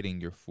not getting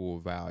your full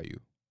value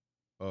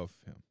of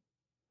him.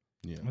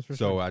 Yeah. That's for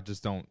So sure. I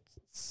just don't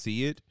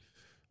see it.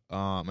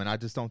 And I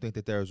just don't think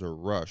that there's a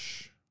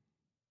rush.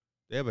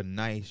 They have a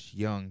nice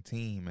young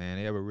team, man.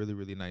 They have a really,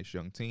 really nice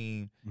young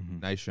team,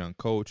 nice young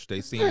coach. They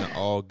seem to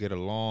all get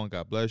along.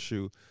 God bless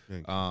you.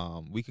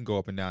 We can go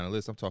up and down the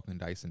list. I'm talking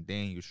Dyson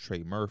Daniels,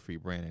 Trey Murphy,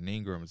 Brandon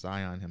Ingram,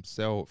 Zion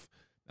himself,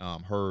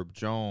 Herb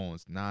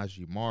Jones,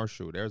 Najee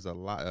Marshall. There's a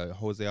lot,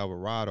 Jose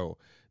Alvarado.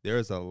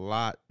 There's a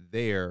lot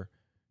there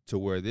to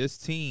where this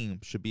team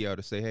should be able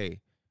to say,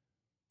 hey,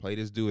 play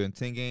this dude in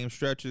 10-game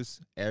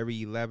stretches, every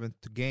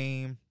 11th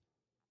game.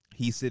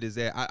 He sit his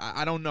ass.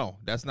 I don't know.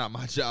 That's not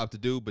my job to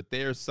do, but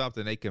there's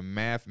something they can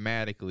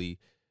mathematically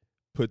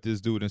put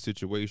this dude in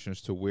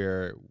situations to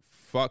where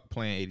fuck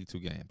playing 82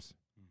 games.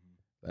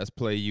 Let's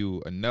play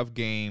you enough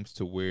games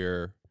to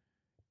where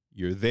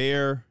you're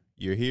there,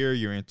 you're here,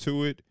 you're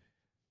into it,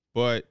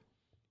 but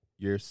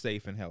you're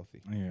safe and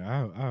healthy.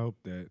 Yeah, I hope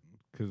that,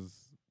 because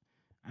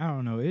I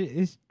don't know.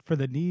 It's for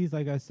the knees,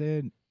 like I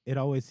said. It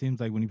always seems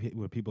like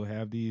when people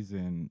have these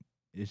and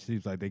it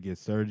seems like they get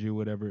surgery or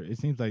whatever, it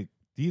seems like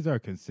these are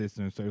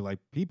consistent. So like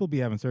people be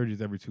having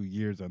surgeries every 2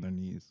 years on their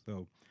knees.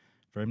 So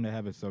for him to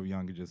have it so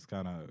young is just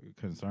kind of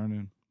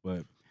concerning.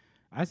 But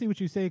I see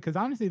what you say, because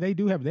honestly, they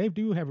do have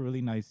a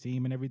really nice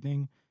team and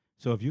everything.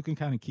 So if you can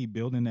kind of keep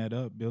building that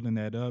up,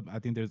 I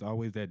think there's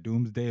always that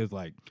doomsday is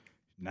like,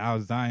 now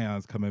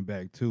Zion's coming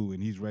back too,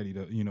 and he's ready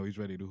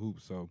to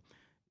hoop. So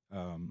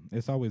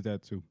it's always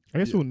that too. I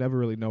guess we'll never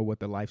really know what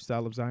the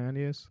lifestyle of Zion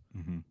is.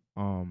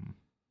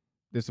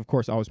 This, of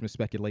course, always been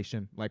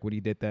speculation. Like when he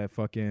did that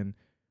fucking,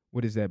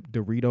 what is that,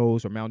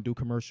 Doritos or Mountain Dew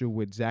commercial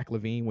with Zach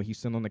LaVine when he's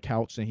sitting on the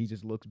couch and he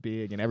just looks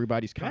big and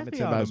everybody's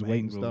commenting about his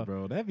weight and stuff.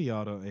 Bro, that be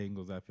all the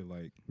angles, I feel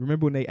like.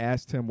 Remember when they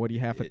asked him what he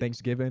had for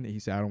Thanksgiving? And he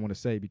said, I don't want to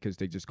say because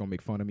they just going to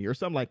make fun of me or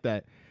something like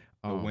that.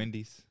 The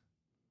Wendy's.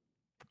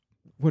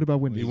 What about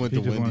Wendy's? He went He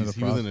to just wanted Wendy's. the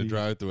He was in the Frosty.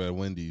 drive-thru at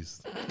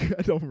Wendy's.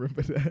 I don't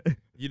remember that.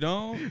 You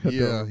don't?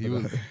 Yeah, he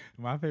was.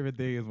 My favorite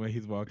thing is when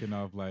he's walking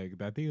off, like,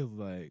 I think it was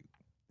like,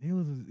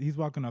 he's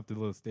walking off the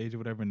little stage or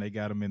whatever, and they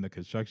got him in the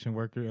construction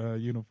worker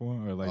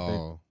uniform, or like,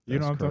 you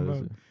know what I'm talking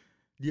about?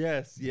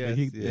 Yes,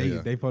 Like,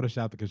 they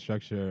photoshopped the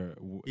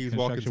construction. He was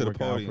walking to the worker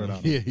podium.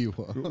 outfit on. Yeah, he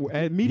was.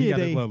 At He media got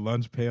his day, little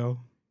lunch pail.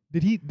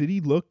 did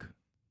he look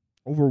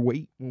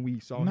overweight when we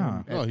saw Nah.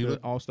 him No, at he the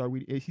looked- All-Star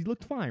Week? He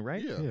looked fine,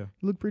 right? Yeah. Yeah.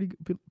 He looked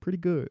pretty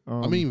good.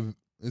 I mean,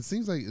 it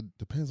seems like it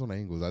depends on the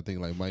angles. I think,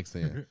 like Mike's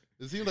saying,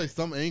 it seems like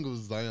some angles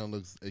Zion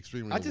looks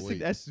extremely I just think overweight.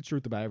 that's the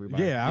truth about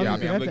everybody. Yeah, Yeah, I was mean,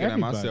 gonna I'm say looking that's at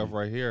myself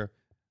everybody. right here.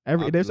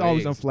 My There's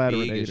always legs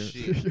unflattering big as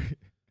haters. shit.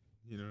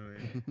 You know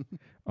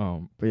what I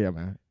mean? But yeah,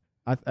 man,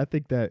 I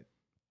think that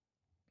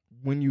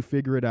when you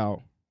figure it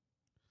out,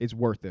 it's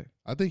worth it.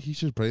 I think he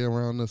should play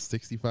around the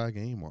 65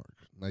 game mark.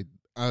 Like,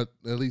 I at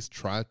least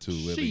try to.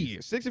 At least.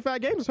 Shit,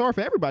 65 games is hard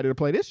for everybody to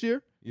play this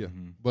year. Yeah,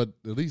 Mhm. but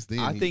at least then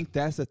I think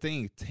that's the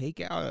thing. Take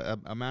out a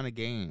amount of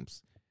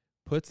games.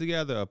 Put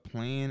together a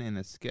plan and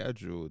a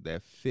schedule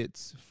that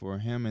fits for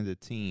him and the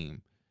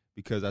team.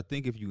 Because I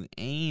think if you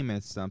aim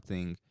at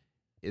something,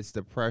 it's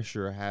the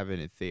pressure of having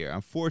it there.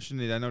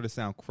 Unfortunately, I know this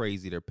sounds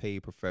crazy. They're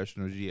paid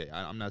professionals. Yeah,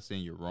 I'm not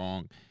saying you're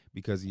wrong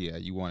because, yeah,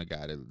 you want a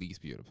guy to at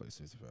least be able to play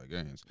 65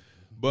 games.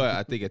 But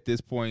I think at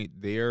this point,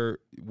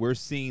 we're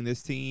seeing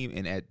this team,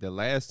 and at the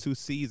last 2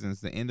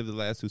 seasons, the end of the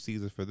last 2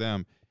 seasons for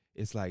them,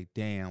 it's like,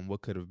 damn,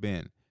 what could have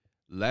been?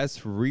 Let's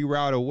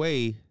reroute a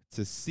way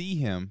to see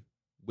him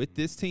with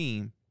this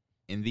team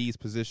in these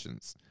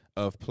positions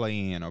of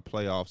play-in or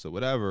playoffs or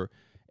whatever,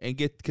 and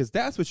because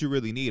that's what you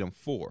really need him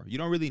for. You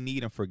don't really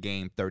need him for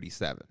game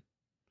 37.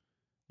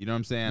 You know what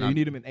I'm saying? You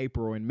need him in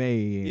April and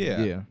May. And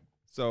Yeah. yeah.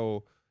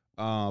 So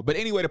But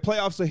anyway, the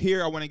playoffs are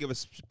here. I want to give a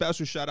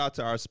special shout out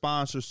to our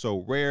sponsor, So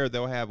Rare.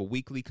 They'll have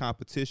weekly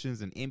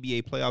competitions and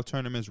NBA playoff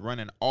tournaments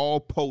running all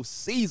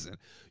postseason.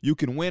 You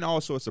can win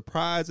all sorts of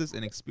prizes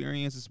and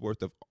experiences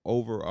worth of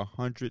over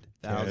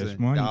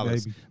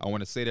 $100,000. I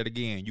want to say that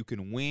again. You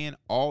can win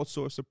all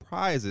sorts of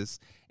prizes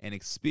and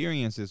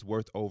experiences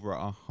worth over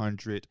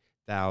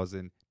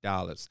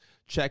 $100,000.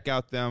 Check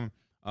them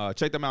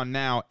out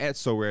now at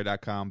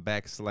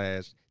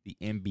sorare.com/the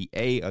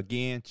NBA.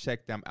 Again,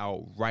 check them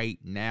out right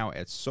now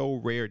at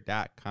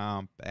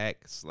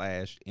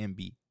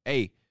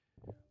sorare.com/NBA.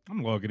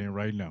 I'm logging in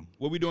right now.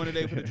 What we doing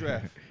today for the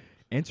draft?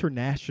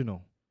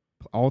 International,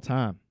 all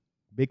time,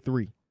 big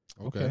three.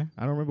 Okay.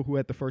 I don't remember who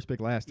had the first pick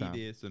last He time.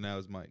 did, so now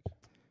it's Mike.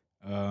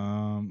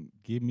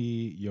 Give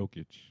me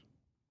Jokic.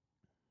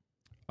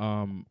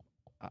 I'm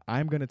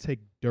gonna take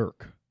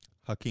Dirk.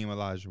 Hakeem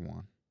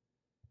Olajuwon.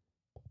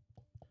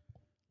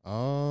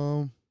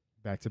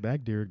 Back to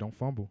back, Derek. Don't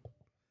fumble.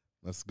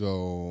 Let's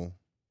go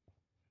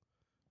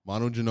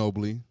Manu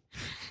Ginobili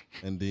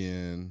and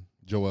then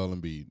Joel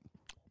Embiid.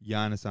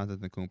 Giannis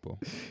Antetokounmpo.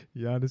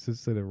 Giannis is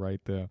sitting right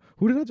there.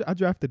 Who did I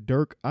drafted?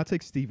 Dirk. I'll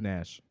take Steve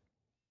Nash.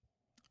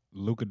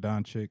 Luka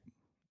Doncic.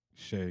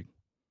 Shea.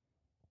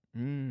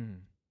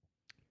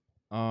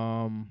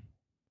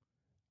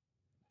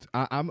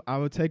 I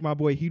would take my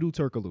boy Hedo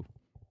Turkoglu.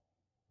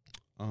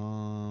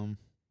 I'm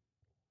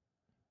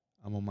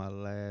on my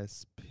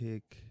last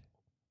pick.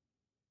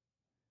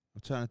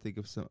 I'm trying to think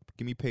of some.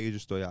 Give me Peja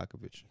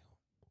Stojakovic.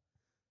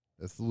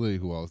 That's literally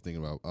who I was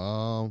thinking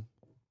about.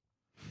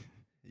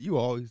 You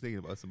always thinking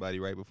about somebody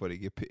right before they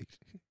get picked.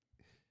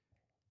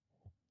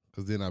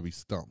 Because then I'll be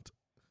stumped.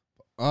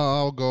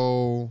 I'll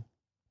go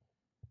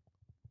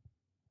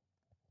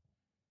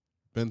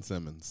Ben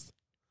Simmons.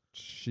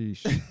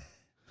 Sheesh.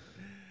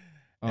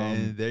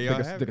 And there y'all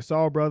have the it.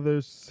 Gasol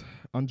brothers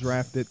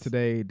undrafted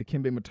today.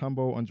 Dikembe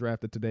Mutombo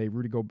undrafted today.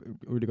 Rudy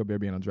Gobert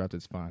being undrafted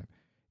is fine.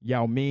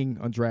 Yao Ming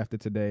undrafted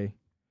today.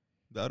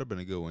 That would have been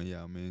a good one,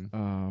 yeah, I mean.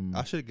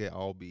 I should get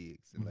all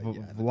bigs. And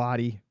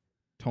Vladi,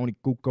 Tony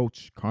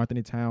Kukoc,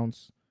 Karl-Anthony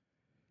Towns,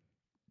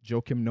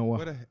 Joakim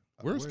Noah,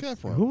 Where's Cat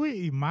from? Who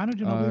is Manu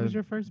Ginobili was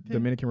your first pick?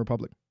 Dominican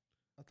Republic.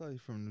 I thought he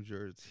was from New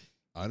Jersey.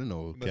 I didn't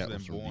know He must Cat have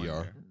was been from born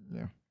DR. there.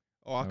 Yeah.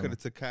 Oh, I could have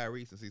took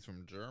Kyrie since he's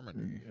from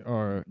Germany.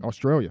 Or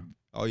Australia.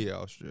 Oh, yeah,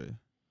 Australia.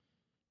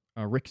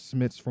 Rick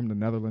Smits from the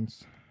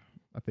Netherlands.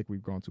 I think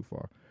we've gone too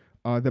far.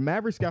 The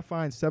Mavericks got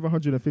fined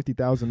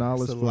 $750,000.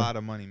 That's a lot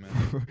of money, man.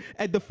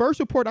 At the first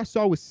report I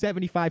saw was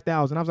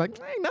 $75,000. I was like,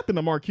 ain't nothing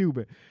to Mark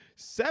Cuban.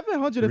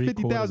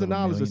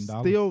 $750,000 is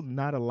still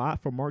not a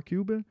lot for Mark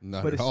Cuban,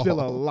 Not but at it's still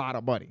a all. lot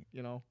of money,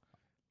 you know.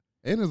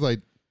 And it's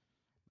like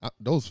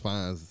those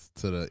fines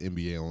to the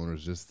NBA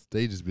owners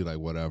they just be like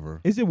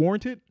whatever. Is it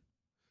warranted?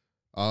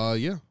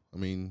 Yeah. I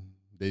mean,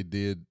 they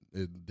did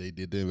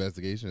the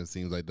investigation. It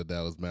seems like the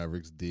Dallas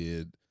Mavericks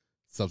did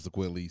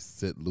subsequently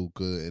sit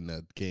Luka in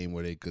that game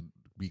where they could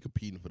be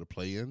competing for the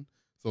play-in.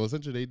 So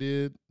essentially,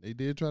 they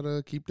did try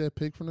to keep that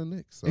pick from the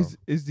Knicks. So.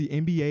 Is the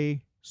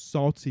NBA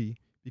salty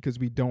because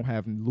we don't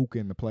have Luka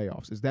in the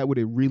playoffs? Is that what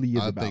it really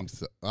is about? I think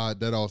so.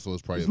 That also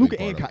is probably Is a big Luka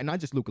part and of it. not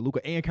just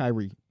Luka and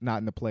Kyrie not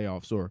in the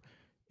playoffs or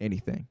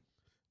anything.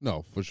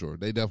 No, for sure.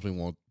 They definitely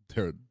want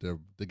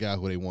the guy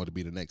who they want to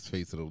be the next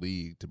face of the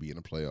league to be in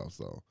the playoffs.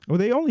 So, Well,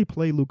 they only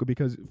play Luka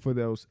because for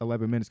those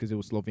 11 minutes because it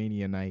was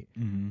Slovenia night.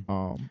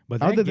 Mm-hmm. But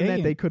that other than that,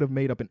 game- they could have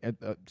made up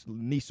a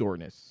knee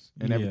soreness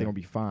and everything Yeah. will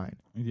be fine.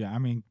 Yeah, I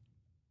mean,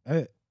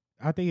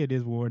 I think it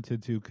is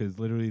warranted too because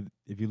literally,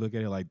 if you look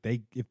at it, like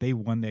if they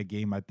won that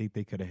game, I think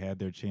they could have had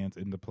their chance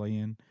in the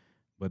play-in,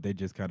 but they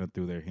just kind of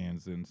threw their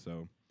hands in.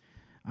 So,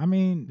 I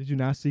mean, Did you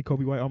not see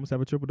Kobe White almost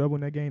have a triple-double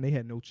in that game? They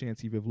had no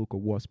chance even if Luka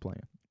was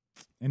playing.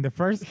 in the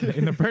first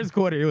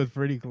quarter, it was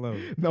pretty close.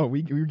 No,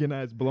 we were getting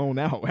our ass blown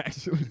out,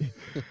 actually.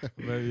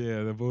 But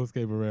yeah, the Bulls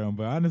came around.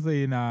 But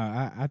honestly,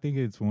 I think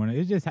it's warranted.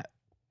 It's just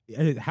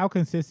how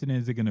consistent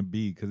is it going to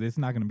be? Because it's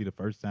not going to be the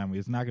first time.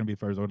 It's not going to be the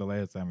first or the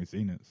last time we've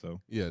seen it.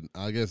 So yeah,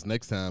 I guess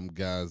next time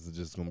guys are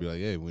just going to be like,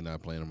 hey, we're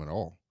not playing them at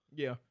all.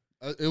 Yeah.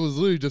 It was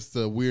literally just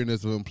the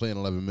weirdness of him playing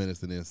 11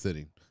 minutes and then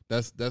sitting.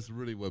 That's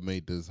really what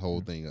made this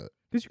whole thing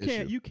Because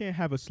issue. you can't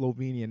have a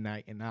Slovenian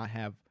night and not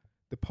have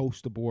the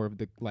poster board of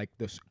the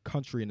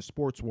country and the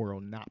sports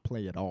world not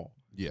play at all.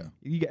 Yeah.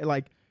 You get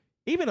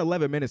even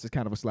 11 minutes is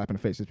kind of a slap in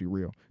the face. Let's be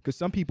real, because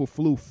some people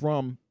flew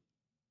from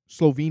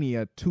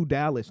Slovenia to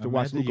Dallas to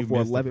watch imagine Luka you for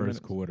missed 11 the minutes.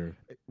 first quarter.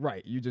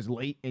 Right, you just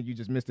late and you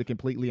just missed it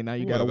completely, and now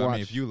you Well, got to I watch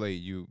mean, if you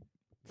late, you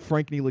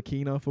Frank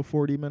Ntilikina for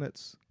 40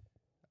 minutes.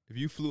 if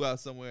you flew out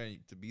somewhere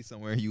to be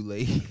somewhere you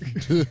late.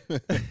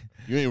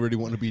 You ain't really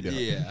want to be there.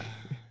 yeah.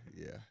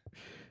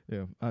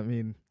 Yeah, I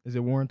mean, is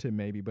it warranted?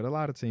 Maybe, but a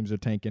lot of teams are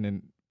tanking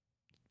and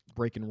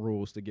breaking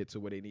rules to get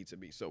to where they need to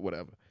be. So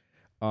whatever.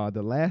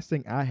 The last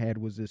thing I had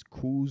was this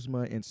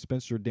Kuzma and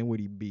Spencer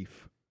Dinwiddie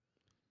beef.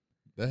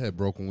 That had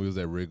broken wheels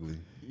at Wrigley.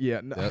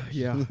 Yeah,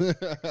 yeah.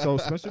 So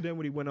Spencer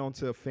Dinwiddie went on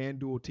to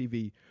FanDuel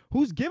TV,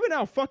 who's giving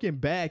out fucking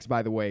bags,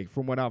 by the way,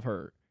 from what I've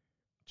heard.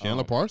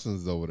 Chandler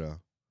Parsons is over there.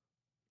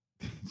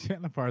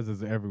 Chandler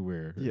Parsons is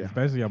everywhere, Yeah.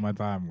 especially on my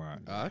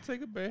timeline. I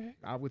take it back.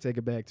 I would take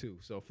a bag too.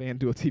 So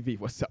FanDuel TV,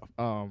 what's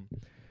up?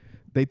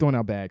 They throwing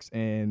out bags,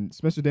 and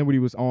Spencer Dinwiddie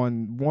was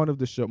on one of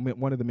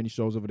the many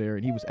shows over there,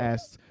 and he was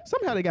asked.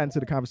 Somehow they got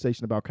into the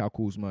conversation about Kyle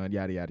Kuzma and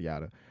yada yada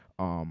yada,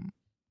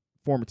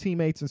 former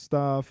teammates and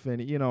stuff, and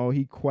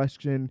he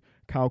questioned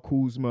Kyle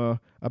Kuzma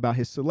about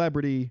his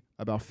celebrity,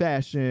 about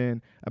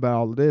fashion, about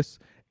all of this,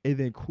 and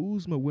then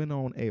Kuzma went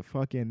on a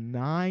fucking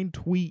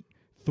 9-tweet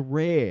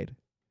thread.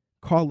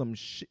 Call him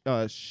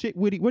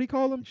Shitwitty. What do you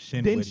call him?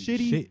 Den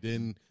Shitty.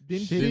 Then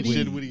Shitty.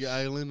 Shitwitty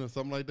Island or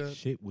something like that.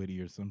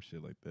 Shitwitty or some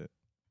shit like that.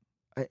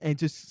 And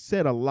just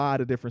said a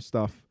lot of different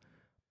stuff,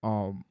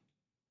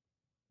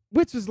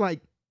 which is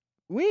like,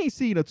 we ain't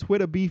seen a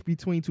Twitter beef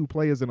between two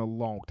players in a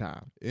long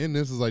time. And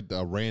this is like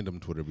a random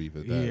Twitter beef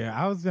at that. Yeah,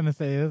 I was gonna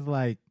say it's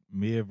like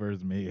Mia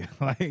versus Mia.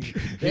 Like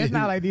it's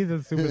not like these are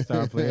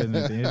superstar players and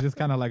anything. It's just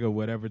kind of like a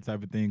whatever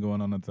type of thing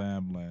going on the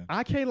timeline.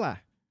 I can't lie.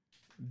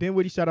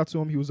 Dinwiddie, shout out to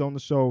him. He was on the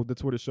show, the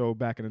Twitter show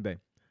back in the day.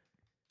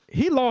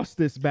 He lost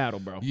this battle,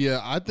 bro. Yeah,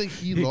 I think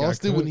he He got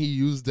lost it when cooked. he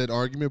used that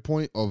argument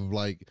point of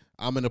like,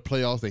 I'm in the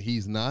playoffs and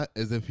he's not,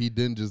 as if he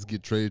didn't just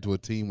get traded to a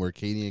team where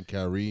Katie and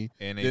Kyrie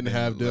And they didn't been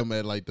have them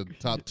at like the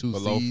top two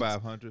below seeds.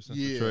 500 since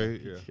Yeah. the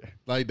trade. Yeah.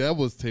 Like that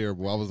was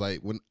terrible. I was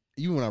like,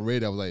 even when I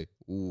read it, I was like,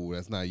 ooh,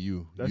 that's not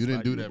you. That's You didn't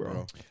not do you, that, bro.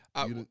 bro.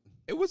 I- You didn't-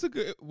 It was a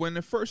good when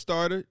it first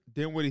started.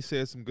 Dinwiddie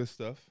said some good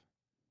stuff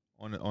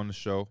on the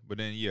show, but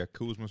then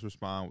Kuzma's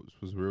response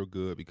was real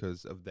good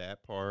because of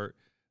that part.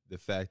 The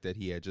fact that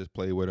he had just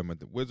played with him at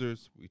the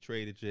Wizards, we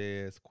traded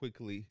Jazz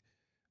quickly.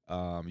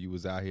 You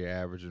was out here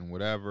averaging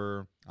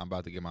whatever. I'm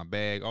about to get my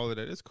bag. All of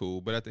that is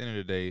cool, but at the end of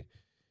the day,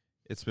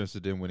 it's Spencer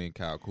Dinwiddie and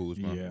Kyle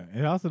Kuzma. Yeah,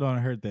 it also don't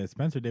hurt that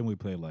Spencer Dinwiddie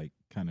played like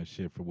kind of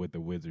shit for with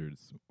the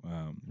Wizards.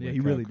 Yeah, with he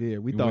really did.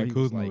 We thought when he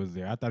was Kuzma like, was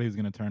there. I thought he was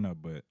gonna turn up,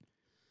 but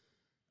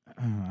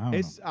I don't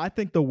know. I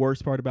think the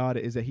worst part about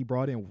it is that he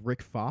brought in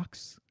Rick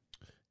Fox.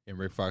 And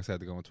Rick Fox had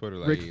to go on Twitter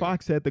like, Rick yeah,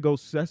 Fox had to go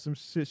set some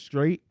shit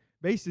straight.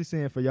 Basically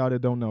saying, for y'all that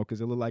don't know,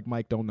 because it looked like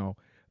Mike don't know.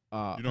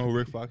 You know who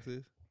Rick Fox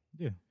is?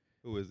 Yeah.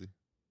 Who is he?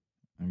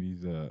 I mean,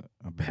 he's a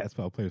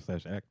basketball player /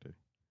 actor.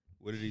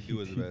 What did he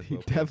do as a he basketball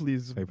player? definitely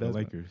is. Played for the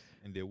basketball- Lakers.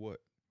 And did what?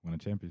 Won a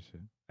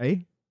championship.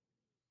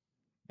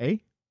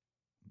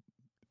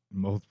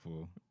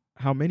 Multiple.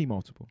 How many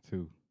multiple?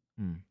 2.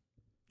 How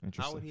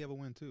Interesting. would he ever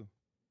win two?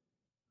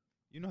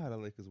 You know how the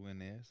Lakers win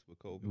theirs with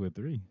Kobe. With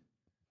 3.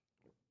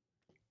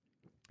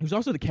 He was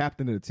also the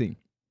captain of the team.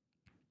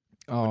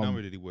 What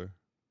number did he wear?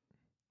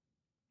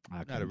 I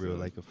Not a couldn't real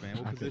tell. Laker fan.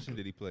 What I position couldn't-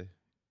 did he play?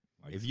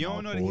 Like If you don't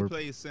small know that he forward.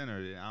 plays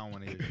center, then I don't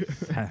want to hear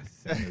you.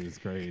 Center is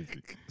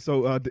crazy.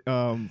 So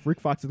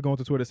Rick Fox is going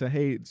to Twitter and said,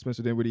 "Hey,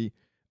 Spencer Dinwiddie,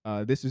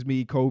 this is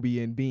me, Kobe,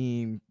 and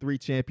Bean, 3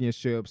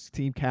 championships,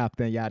 team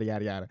captain, yada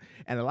yada yada."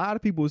 And a lot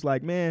of people was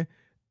like, "Man,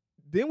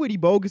 Dinwiddie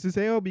bogus as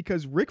hell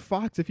because Rick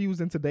Fox, if he was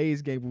in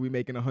today's game, would be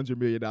making $100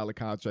 million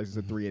contracts as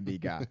a 3-and-D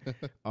guy."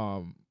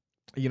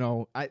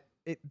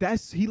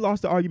 He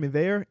lost the argument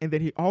there, and then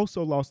he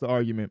also lost the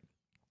argument.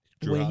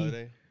 Drew when he-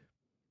 Holiday.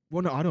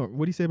 Well, no, I don't.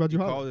 What did he say about He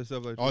Drew Holiday? called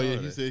himself like Drew Oh yeah,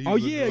 Holiday. he said. He Oh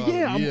was a yeah, Drew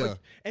yeah. Holiday. I'm-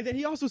 And then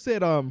he also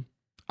said,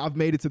 "I've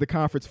made it to the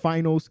conference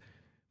finals."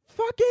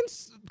 Fucking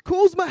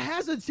Kuzma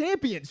has a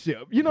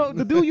championship.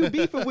 The dude you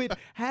beefing with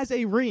has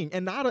a ring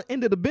and not an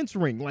end of the bench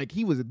ring. Like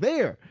he was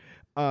there.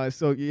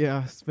 So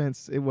yeah,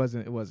 Spence, it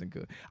wasn't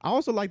good. I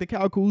also like that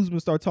Kyle Kuzma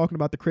start talking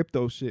about the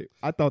crypto shit.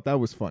 I thought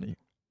that was funny.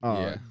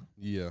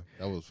 Yeah,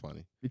 that was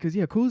funny. Because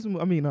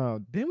Kuzma,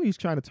 then we was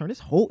trying to turn this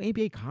whole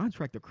NBA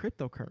contract to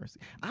cryptocurrency.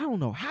 I don't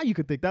know how you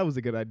could think that was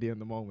a good idea in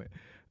the moment.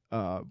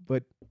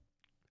 But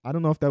I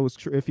don't know if that was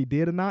true, if he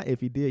did or not.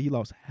 If he did, he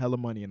lost hella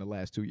money in the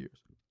last 2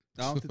 years.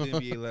 I don't think the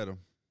NBA let him,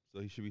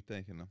 so he should be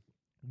thanking them.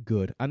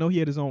 Good. I know he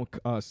had his own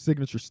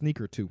signature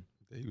sneaker too.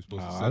 That he was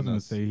supposed to I was send gonna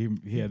us. say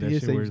he had that did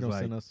shit say he where was it's gonna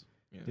like, send us.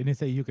 didn't he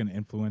say you can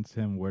influence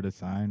him where to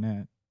sign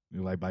at?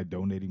 Like by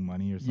donating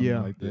money or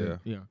something like that?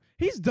 Yeah. Yeah,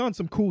 he's done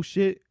some cool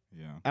shit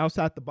Yeah.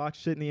 outside the box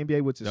shit in the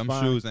NBA, which is Them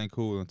fine. shoes ain't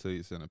cool until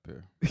you send a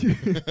pair.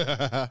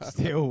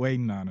 Still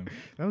waiting on him.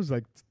 That was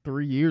like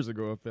 3 years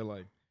ago. I feel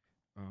like,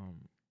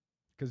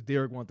 because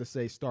Derek wanted to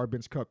say star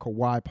bench cut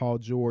Kawhi, Paul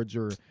George,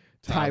 or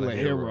Tyler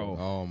Hero.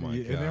 Oh my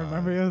Yeah, god! and then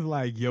remember it was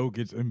like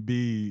Jokic,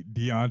 Embiid,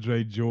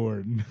 DeAndre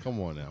Jordan. Come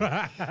on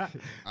now,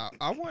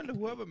 I wonder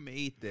whoever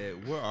made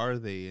that, where are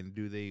they and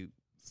do they?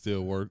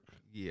 still work.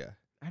 Yeah,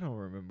 I don't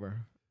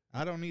remember.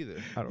 I don't either.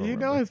 I don't You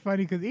know remember. it's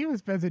funny because even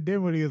Spencer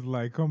Dinwiddie is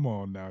like, "Come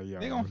on now, y'all."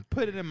 They gonna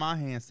put it in my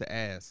hands to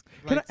ask.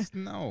 Can Like,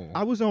 no.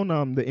 I was on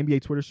the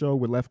NBA Twitter show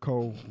with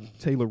Lefko,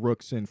 Taylor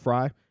Rooks, and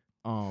Fry.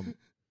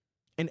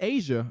 In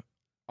Asia,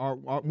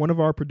 one of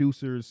our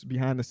producers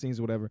behind the scenes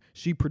or whatever,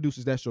 she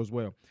produces that show as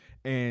well.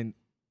 And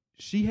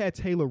she had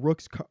Taylor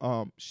Rooks,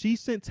 she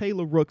sent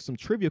Taylor Rooks some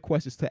trivia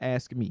questions to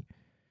ask me.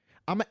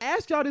 I'm going to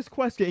ask y'all this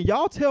question, and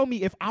y'all tell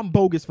me if I'm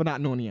bogus for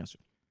not knowing the answer.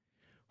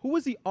 Who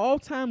is the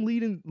all-time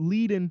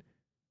leading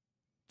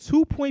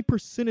 2-point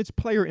percentage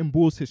player in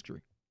Bulls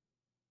history?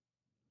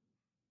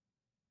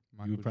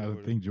 You would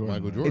probably think Jordan.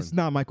 Michael right? Jordan. It's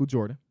not Michael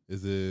Jordan.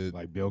 Is it?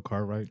 Like Bill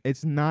Cartwright.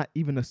 It's not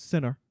even a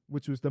center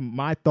which was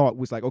my thought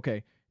was like,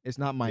 okay, it's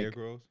not Mike, Derrick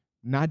Rose?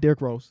 not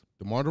Derrick Rose,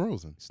 DeMar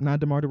DeRozan. it's not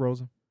DeMar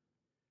DeRozan.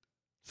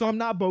 So I'm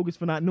not bogus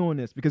for not knowing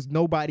this because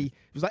nobody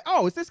was like,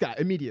 oh, it's this guy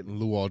immediately.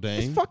 Luol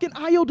It's Deng. fucking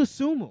Ayo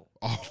Dosunmu.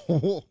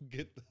 Oh,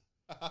 get the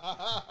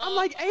I'm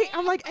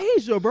like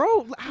Asia,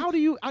 bro. How do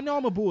you? I know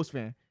I'm a Bulls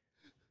fan,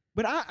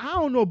 but I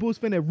don't know a Bulls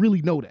fan that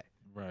really know that,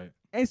 Right.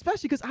 and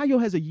especially because Ayo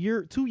has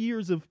 2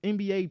 years of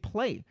NBA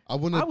play. I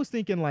wouldn't. I was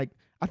thinking like,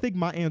 I think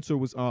my answer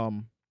was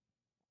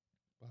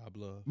Bob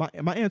Love.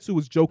 my answer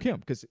was Joe Kim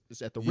because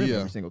it's at the rim Yeah.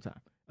 every single time,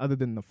 other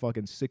than the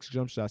fucking 6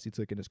 jump shots he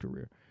took in his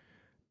career.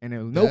 And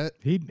it was nope.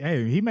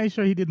 He made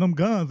sure he did them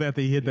guns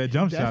after he hit that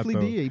jump shot.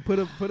 Definitely did. He put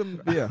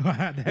him yeah.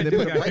 That And then dude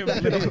put got it right him back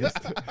in the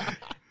pissed. list.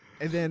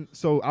 And then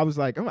so I was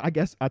like, oh, I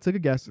guess I took a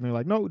guess, and they're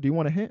like, no, do you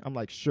want a hint? I'm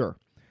like, sure.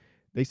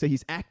 They say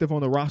he's active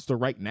on the roster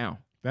right now.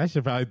 That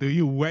shit probably threw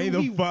you way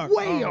Threw the me fuck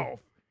way off. off.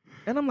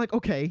 And I'm like,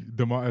 okay,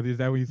 DeMar, is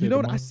that what you said? you know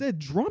what? DeMar? I said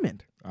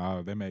Drummond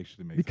Oh, that makes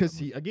because sense.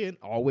 he again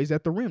always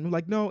at the rim. I'm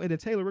like, no. And then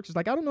Taylor Ricks is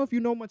like, I don't know if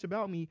you know much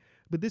about me,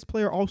 but this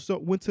player also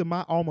went to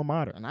my alma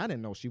mater, and I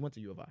didn't know she went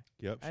to U of I.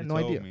 Yep, I she had no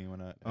told idea. me when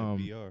I at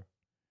BR.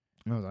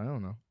 I was like, I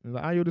don't know. It was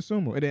like, Ayo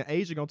Dosunmu. And then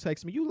Asia gonna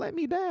text me, you let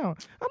me down.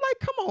 I'm like,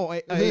 come on,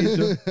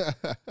 Asia.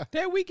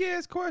 That weak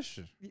ass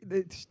question.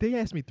 They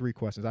asked me 3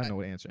 questions. I know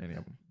what to answer any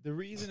of them. The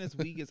reason it's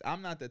weak is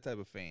I'm not that type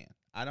of fan.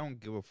 I don't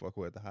give a fuck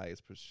who had the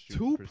highest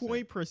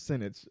 2-point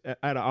percentage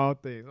out of all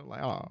things. I'm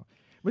like, oh.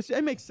 But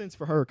it makes sense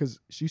for her because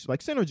she's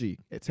like synergy.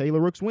 Taylor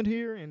Rooks went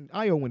here and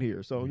Ayo went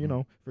here. So, you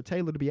know, for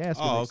Taylor to be asked.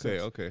 Oh, makes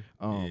sense. okay.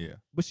 Yeah.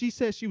 But she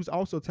said she was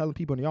also telling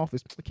people in the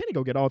office, Kenny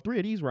go get all 3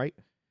 of these right.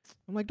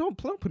 I'm like, don't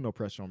put no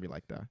pressure on me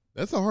like that.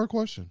 That's a hard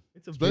question,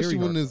 It's a especially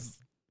very when hard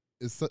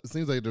it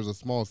seems like there's a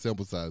small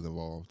sample size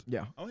involved.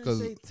 yeah. I was 'Cause-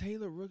 gonna say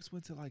Taylor Rooks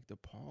went to like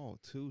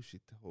DePaul too. She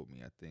told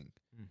me, I think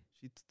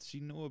Mm. she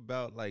knew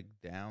about like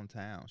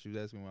downtown. She was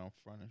asking me where I'm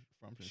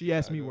from. She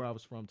asked me where I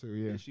was from too.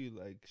 Yeah. And she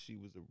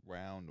was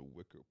around the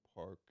Wicker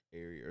Park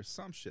area or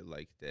some shit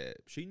like that.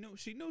 She knew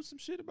some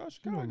shit about knew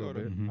a Chicago. little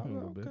bit. then. Mhm. I was A like,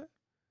 little bit. okay.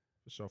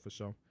 For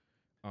sure.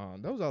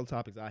 Those are all the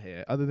topics I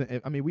had. Other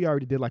than, I mean, we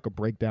already did like a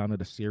breakdown of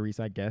the series,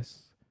 I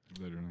guess.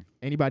 Literally.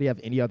 Anybody have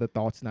any other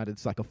thoughts now that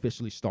it's like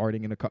officially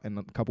starting in a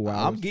couple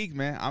hours? I'm geeked,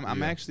 man. I'm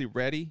Yeah. actually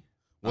ready.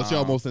 What's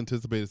y'all most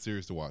anticipated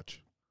series to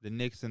watch? The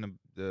Knicks and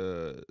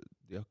the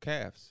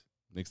Cavs.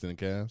 Knicks and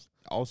Cavs.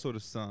 Also the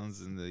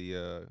Suns and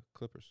the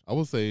Clippers. I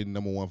would say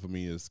number 1 for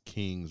me is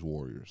Kings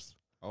Warriors.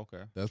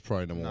 Okay. That's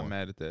probably I'm number not 1.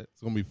 mad at that.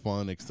 It's gonna be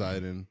fun,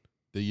 exciting.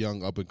 The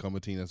young up and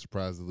coming team that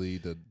surprised the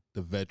league,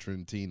 the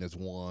veteran team that's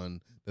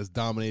won, that's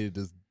dominated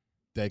this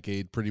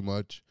decade pretty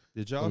much.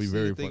 Did y'all It'll be see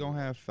very that they fun to gonna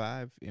watch. have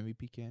 5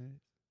 MVP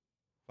candidates?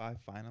 5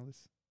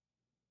 finalists?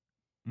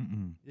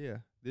 Mm-mm. Yeah.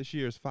 This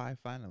year's 5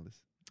 finalists.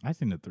 I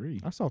seen the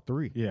 3. I saw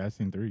 3. Yeah, I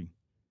seen 3.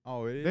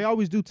 Oh, it is? They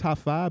always do top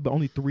 5, but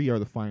only 3 are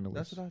the finalists.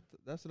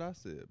 That's what I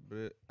said.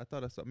 But I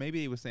thought I saw. Maybe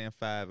he was saying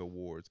 5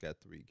 awards got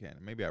 3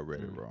 candidates. Maybe I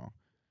read it wrong.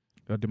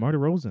 DeMar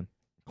DeRozan,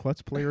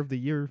 Clutch Player of the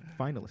Year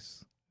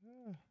finalist.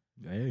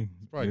 Hey,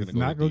 Probably it's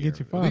gonna not go gonna to get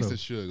you De'Aaron. At least fired. it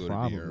should go to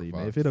Probably, De'Aaron man.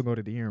 Fox. If it don't go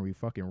to De'Aaron, we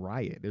fucking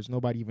riot. There's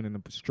nobody even in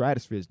the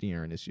stratosphere's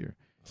De'Aaron this year.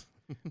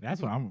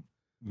 That's what I'm.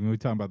 When we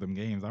talking about them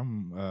games,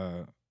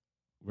 I'm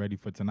ready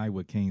for tonight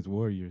with Kings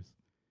Warriors.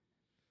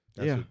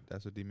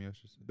 That's what D-Mills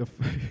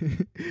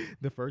said.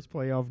 The first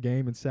playoff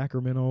game in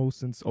Sacramento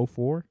since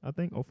 04, I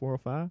think 04,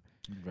 05.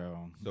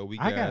 Bro, So we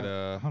I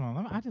got hold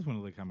on. I just want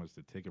to look how much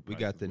the ticket. we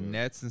got the prices was.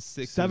 Nets and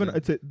Sixers Seven.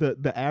 in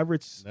The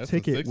average Nets and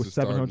ticket was Sixers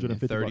starting in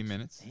 750 30 bucks.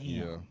 minutes. Damn.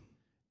 Yeah.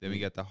 Then we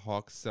got the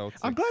Hawks Celtics.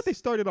 I'm glad they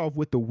started off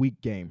with the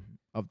week game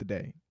of the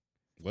day.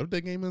 What if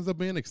that game ends up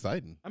being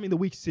exciting? I mean, the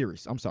week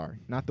series. I'm sorry,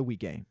 not the week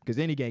game, because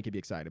any game can be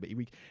exciting. But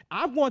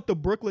I want the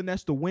Brooklyn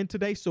Nets to win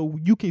today, so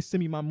you can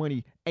send me my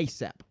money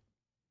ASAP.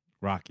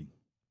 Rocky.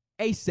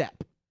 ASAP.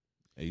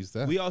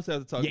 ASAP. We also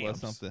have to talk Yams.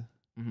 about something.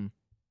 Mm-hmm.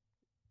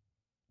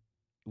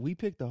 We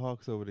picked the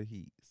Hawks over the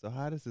Heat. So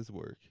how does this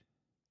work?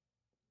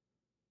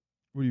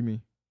 What do you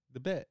mean? The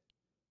bet.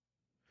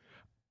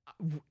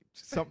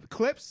 Some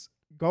clips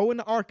go in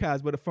the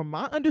archives, but from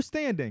my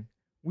understanding,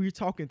 we're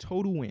talking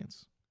total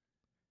wins.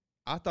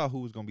 I thought who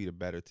was gonna be the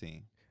better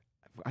team.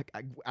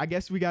 I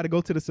guess we got to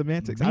go to the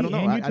semantics. I don't know.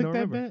 And you I took don't that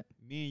remember. bet?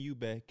 Me and you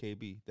bet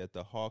KB that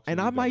the Hawks And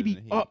would I be might better be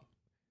than the Heat. up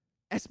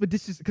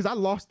expeditious because I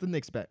lost the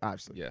Knicks bet,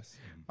 obviously. Yes.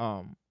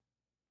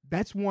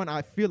 That's one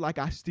I feel like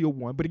I still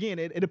won. But again,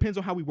 it depends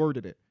on how we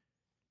worded it.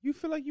 You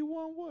feel like you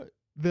won what?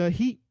 The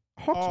Heat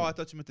Hawks. Oh, won. I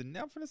thought you meant the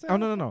Nets. Oh,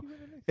 no.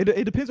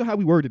 It depends on how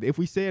we worded it. If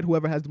we said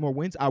whoever has the more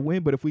wins, I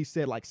win. But if we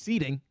said like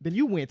seeding, then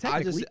you win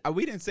technically.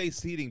 We didn't say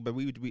seeding, but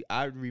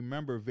I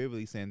remember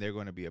vividly saying they're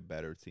going to be a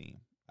better team.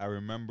 I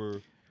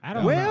remember. I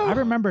don't Well- know. I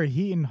remember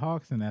Heat and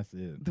Hawks, and that's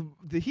it.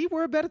 The Heat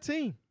were a better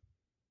team.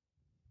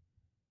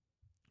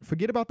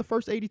 Forget about the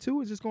first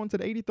 82. It's just going to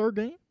the 83rd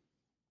game.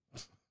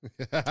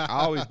 I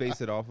always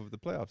base it off of the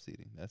playoff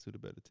seeding. That's who the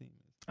better team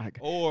is. I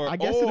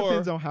guess it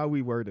depends on how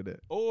we worded it.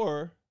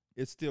 Or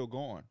it's still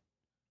going.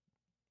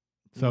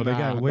 So they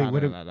got wait.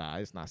 Would it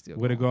it's not still.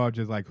 would it go out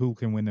just like who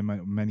can win the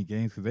many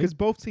games? Because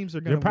both teams are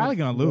going They're probably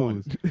gonna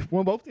lose.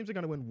 Well, both teams are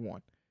going to win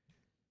one.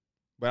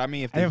 But I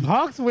mean, If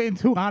Hawks win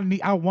too,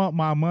 I want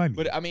my money.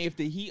 but I mean, if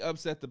the Heat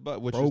upset the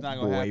Bucks, which is Broke not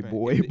going to boy, happen.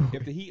 boy, if, boy.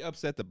 if the Heat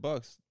upset the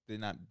Bucks,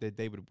 then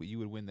you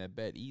would win that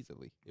bet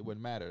easily. It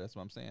wouldn't matter. That's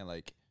what I'm saying.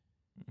 Like,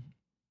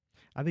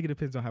 I think it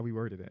depends on how we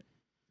worded it.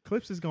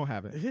 Clips is gonna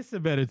have if it. it's a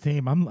better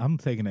team, I'm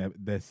taking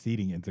that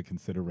seating into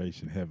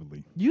consideration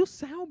heavily. You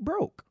sound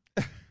broke.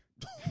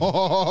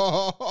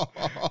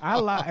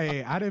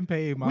 I didn't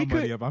pay my We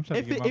money could- up. I'm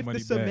trying to get my If money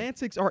the back.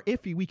 semantics are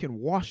iffy, we can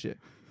wash it.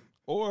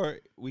 or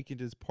we can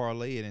just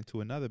parlay it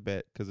into another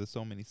bet because there's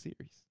so many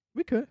series.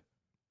 We could.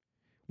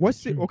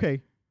 What's it? True.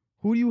 Okay.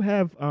 Who do you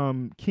have?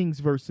 Kings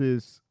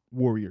versus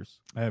Warriors.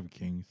 I have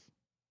Kings.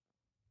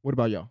 What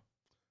about y'all?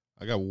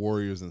 I got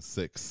Warriors in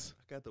 6.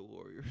 I got the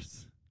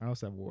Warriors. I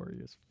also have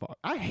Warriors. Fuck.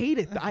 I hate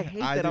it. I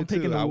hate that do I'm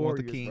picking too. the I Warriors,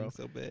 want the Kings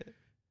bro. so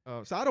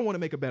bad. So I don't want to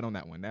make a bet on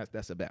that one.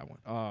 That's a bad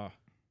one.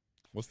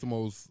 What's the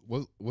most?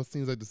 What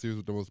seems like the series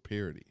with the most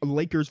parity?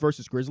 Lakers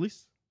versus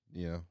Grizzlies.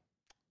 Yeah.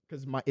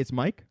 Because it's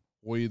Mike.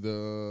 Or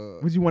either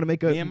Would you want to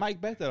make a? Me and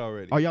Mike bet that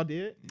already. Oh, y'all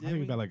did? I think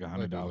we got like Like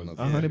 $100. there's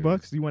a another- $100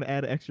 bucks. Do you want to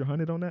add an extra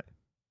 100 on that?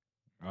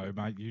 Oh,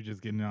 you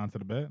just getting onto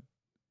the bet?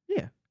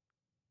 Yeah.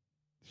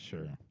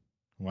 Sure.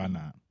 Why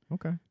not?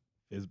 Okay.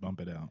 Let's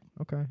bump it out.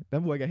 Okay. That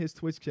boy got his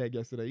Twitch check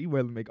yesterday. He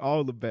wanted to make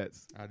all the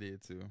bets. I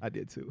did too. I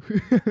did too.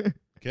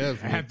 Cavs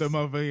Half the wins.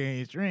 motherfucker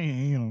ain't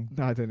streaming, you know.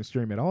 Not in the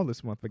stream at all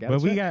this month. But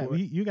But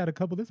you got a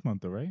couple this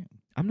month though, right?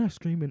 I'm not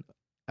streaming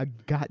a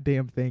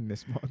goddamn thing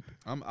this month.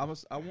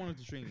 I wanted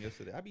to stream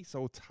yesterday. I be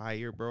so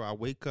tired, bro. I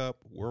wake up,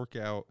 work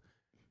out,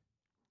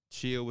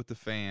 chill with the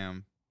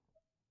fam.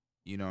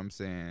 You know what I'm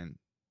saying?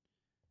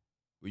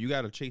 Well, you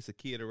got to chase a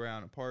kid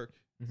around the park.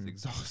 It's Mhm.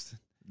 exhausting.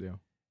 Yeah.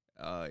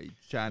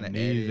 Trying to Them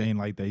knees edit. ain't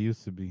like they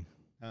used to be.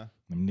 Huh?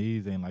 Them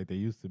knees ain't like they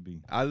used to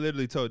be. I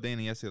literally told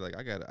Danny yesterday, like,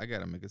 I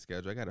gotta make a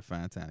schedule. I gotta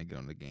find time to get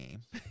on the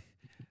game.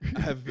 I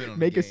haven't been on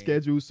Make the a game.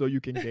 schedule so you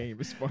can game.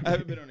 It's funny. I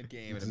haven't been on the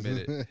game in a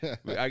minute.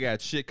 But I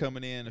got shit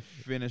coming in to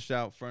finish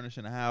out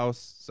furnishing the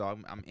house. So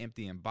I'm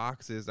emptying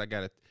boxes. I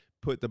gotta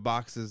put the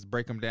boxes,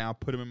 break them down,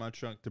 put them in my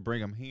trunk to bring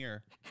them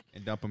here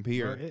and dump them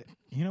here. Bro,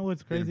 you know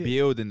what's And crazy?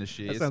 building the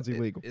shit. That sounds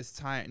illegal. It's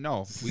time.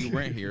 No, we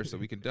rent here so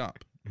we can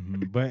dump.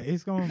 But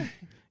it's going.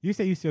 You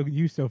say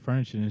you still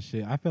furnishing and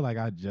shit. I feel like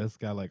I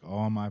just got like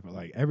all my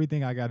like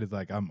everything I got is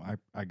like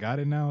I got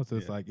it now. So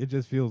it's Yeah. like it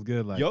just feels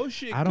good. Like Yo,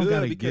 shit I don't good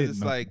gotta because get it's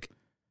nothing. like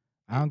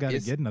I don't gotta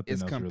it's- get nothing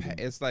It's else really.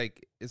 it's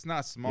like it's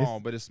not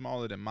small, but it's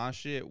smaller than my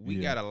shit. We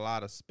Yeah. got a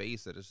lot of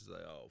space that it's just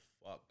like, oh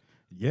fuck.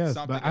 Yes,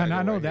 something but gotta and I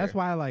go know right that's here.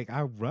 why like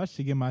I rush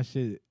to get my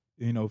shit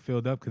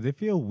filled up because it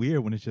feels weird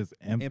when it's just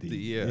empty. Empty,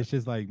 yeah. It's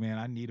just like man,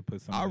 I need to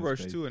put something. I in rush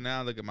space. too, and now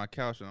I look at my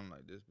couch and I'm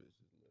like, this bitch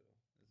is little.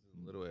 This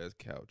is a little ass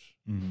couch.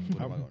 Mhm.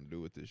 What am I gonna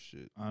do with this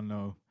shit? I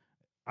know.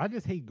 I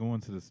just hate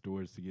going to the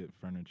stores to get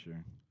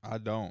furniture. I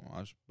don't.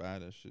 I just buy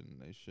that shit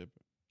and they ship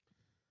it.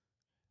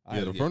 I Yeah,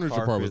 had the to get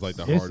furniture part was carpets. like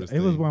the hardest It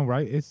was thing. one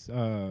right. It's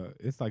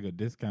like a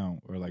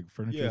discount or like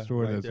furniture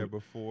store right that's there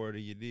before the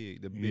you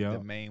dig the big, Yeah.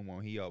 the main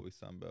one. He always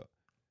talking about.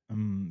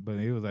 but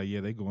it was like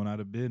yeah they going out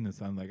of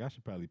business. I'm like I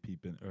should probably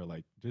peep in or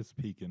like just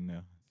peek in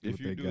there. See If what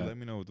you they do, got. let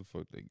me know what the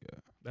fuck they got.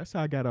 That's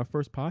how I got our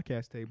first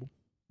podcast table.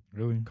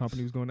 Really?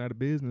 Company was going out of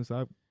business. I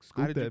How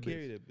scooped did you that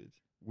carry bitch. that bitch?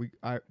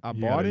 I You bought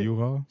got a it.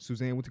 U-Haul?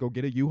 Suzanne went to go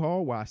get a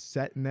U-Haul while I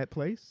sat in that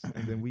place,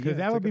 and then we. Because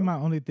that would took be it my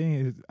off. only thing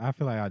is I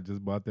feel like I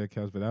just bought that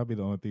couch, but that would be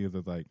the only thing is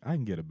it's like I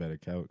can get a better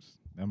couch.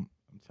 I'm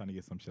trying to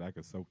get some shit I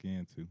could soak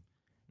into.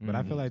 But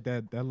I feel like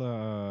that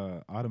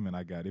little ottoman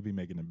I got, it'd be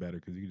making it better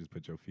because you can just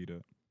put your feet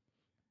up.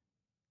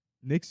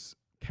 Knicks,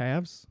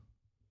 Cavs,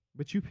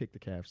 but you picked the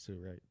Cavs too,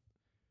 right?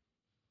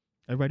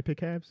 Everybody pick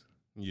Cavs.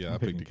 Yeah, I'm I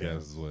picked the picking Cavs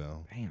Cavs. as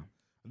well. Damn.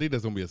 I think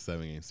that's gonna be a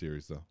 7-game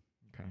series though.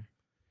 Okay.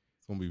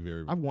 It's gonna be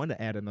very. I want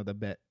to add another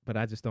bet, but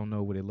I just don't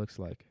know what it looks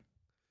like.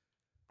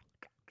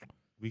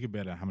 We could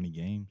bet on how many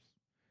games.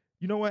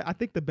 You know what? I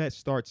think the bet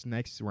starts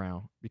next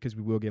round because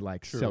we will get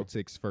like True.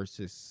 Celtics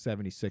versus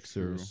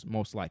 76ers,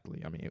 most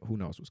likely. I mean, who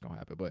knows what's going to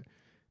happen, but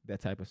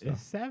that type of If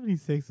stuff.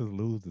 76ers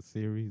lose the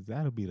series,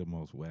 that'll be the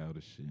most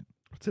wildest shit.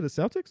 To the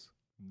Celtics?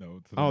 No,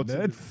 to the Oh, to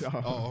Nets. the,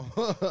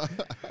 Oh.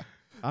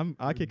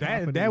 I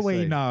can that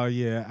way, no,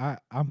 yeah,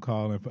 I'm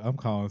calling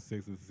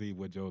six to see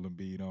what Joel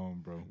Embiid on,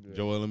 bro.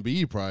 Joel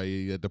Embiid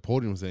probably at the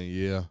podium saying,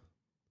 "Yeah,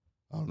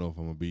 I don't know if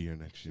I'm gonna be here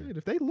next year." Shit,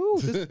 if they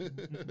lose,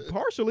 it's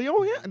partially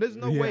on him. There's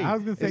no Yeah, way. I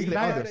was gonna say, It's the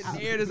that- others. All the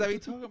narratives that we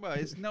talking about.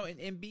 It's no, and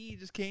Embiid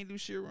just can't do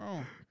shit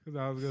wrong. Because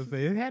I was gonna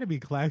say it had to be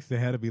Claxton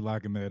had to be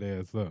locking that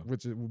ass up.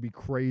 Which it would be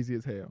crazy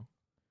as hell.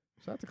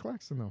 Shout out to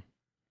Claxton though.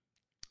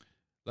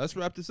 Let's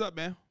wrap this up,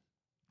 man.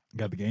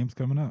 Got the games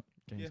coming up.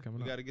 Games coming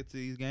we up. got to get to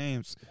these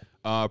games.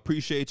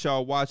 Appreciate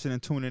y'all watching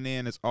and tuning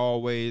in as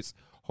always.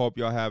 Hope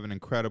y'all have an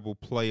incredible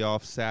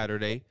playoff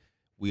Saturday.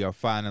 We are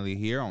finally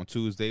here. On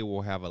Tuesday,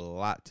 we'll have a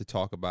lot to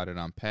talk about and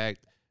unpack.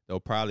 There'll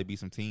probably be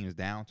some teams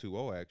down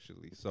 2-0,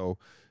 actually. So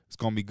it's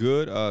going to be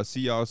good.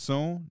 See y'all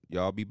soon.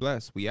 Y'all be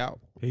blessed. We out.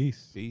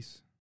 Peace. Peace.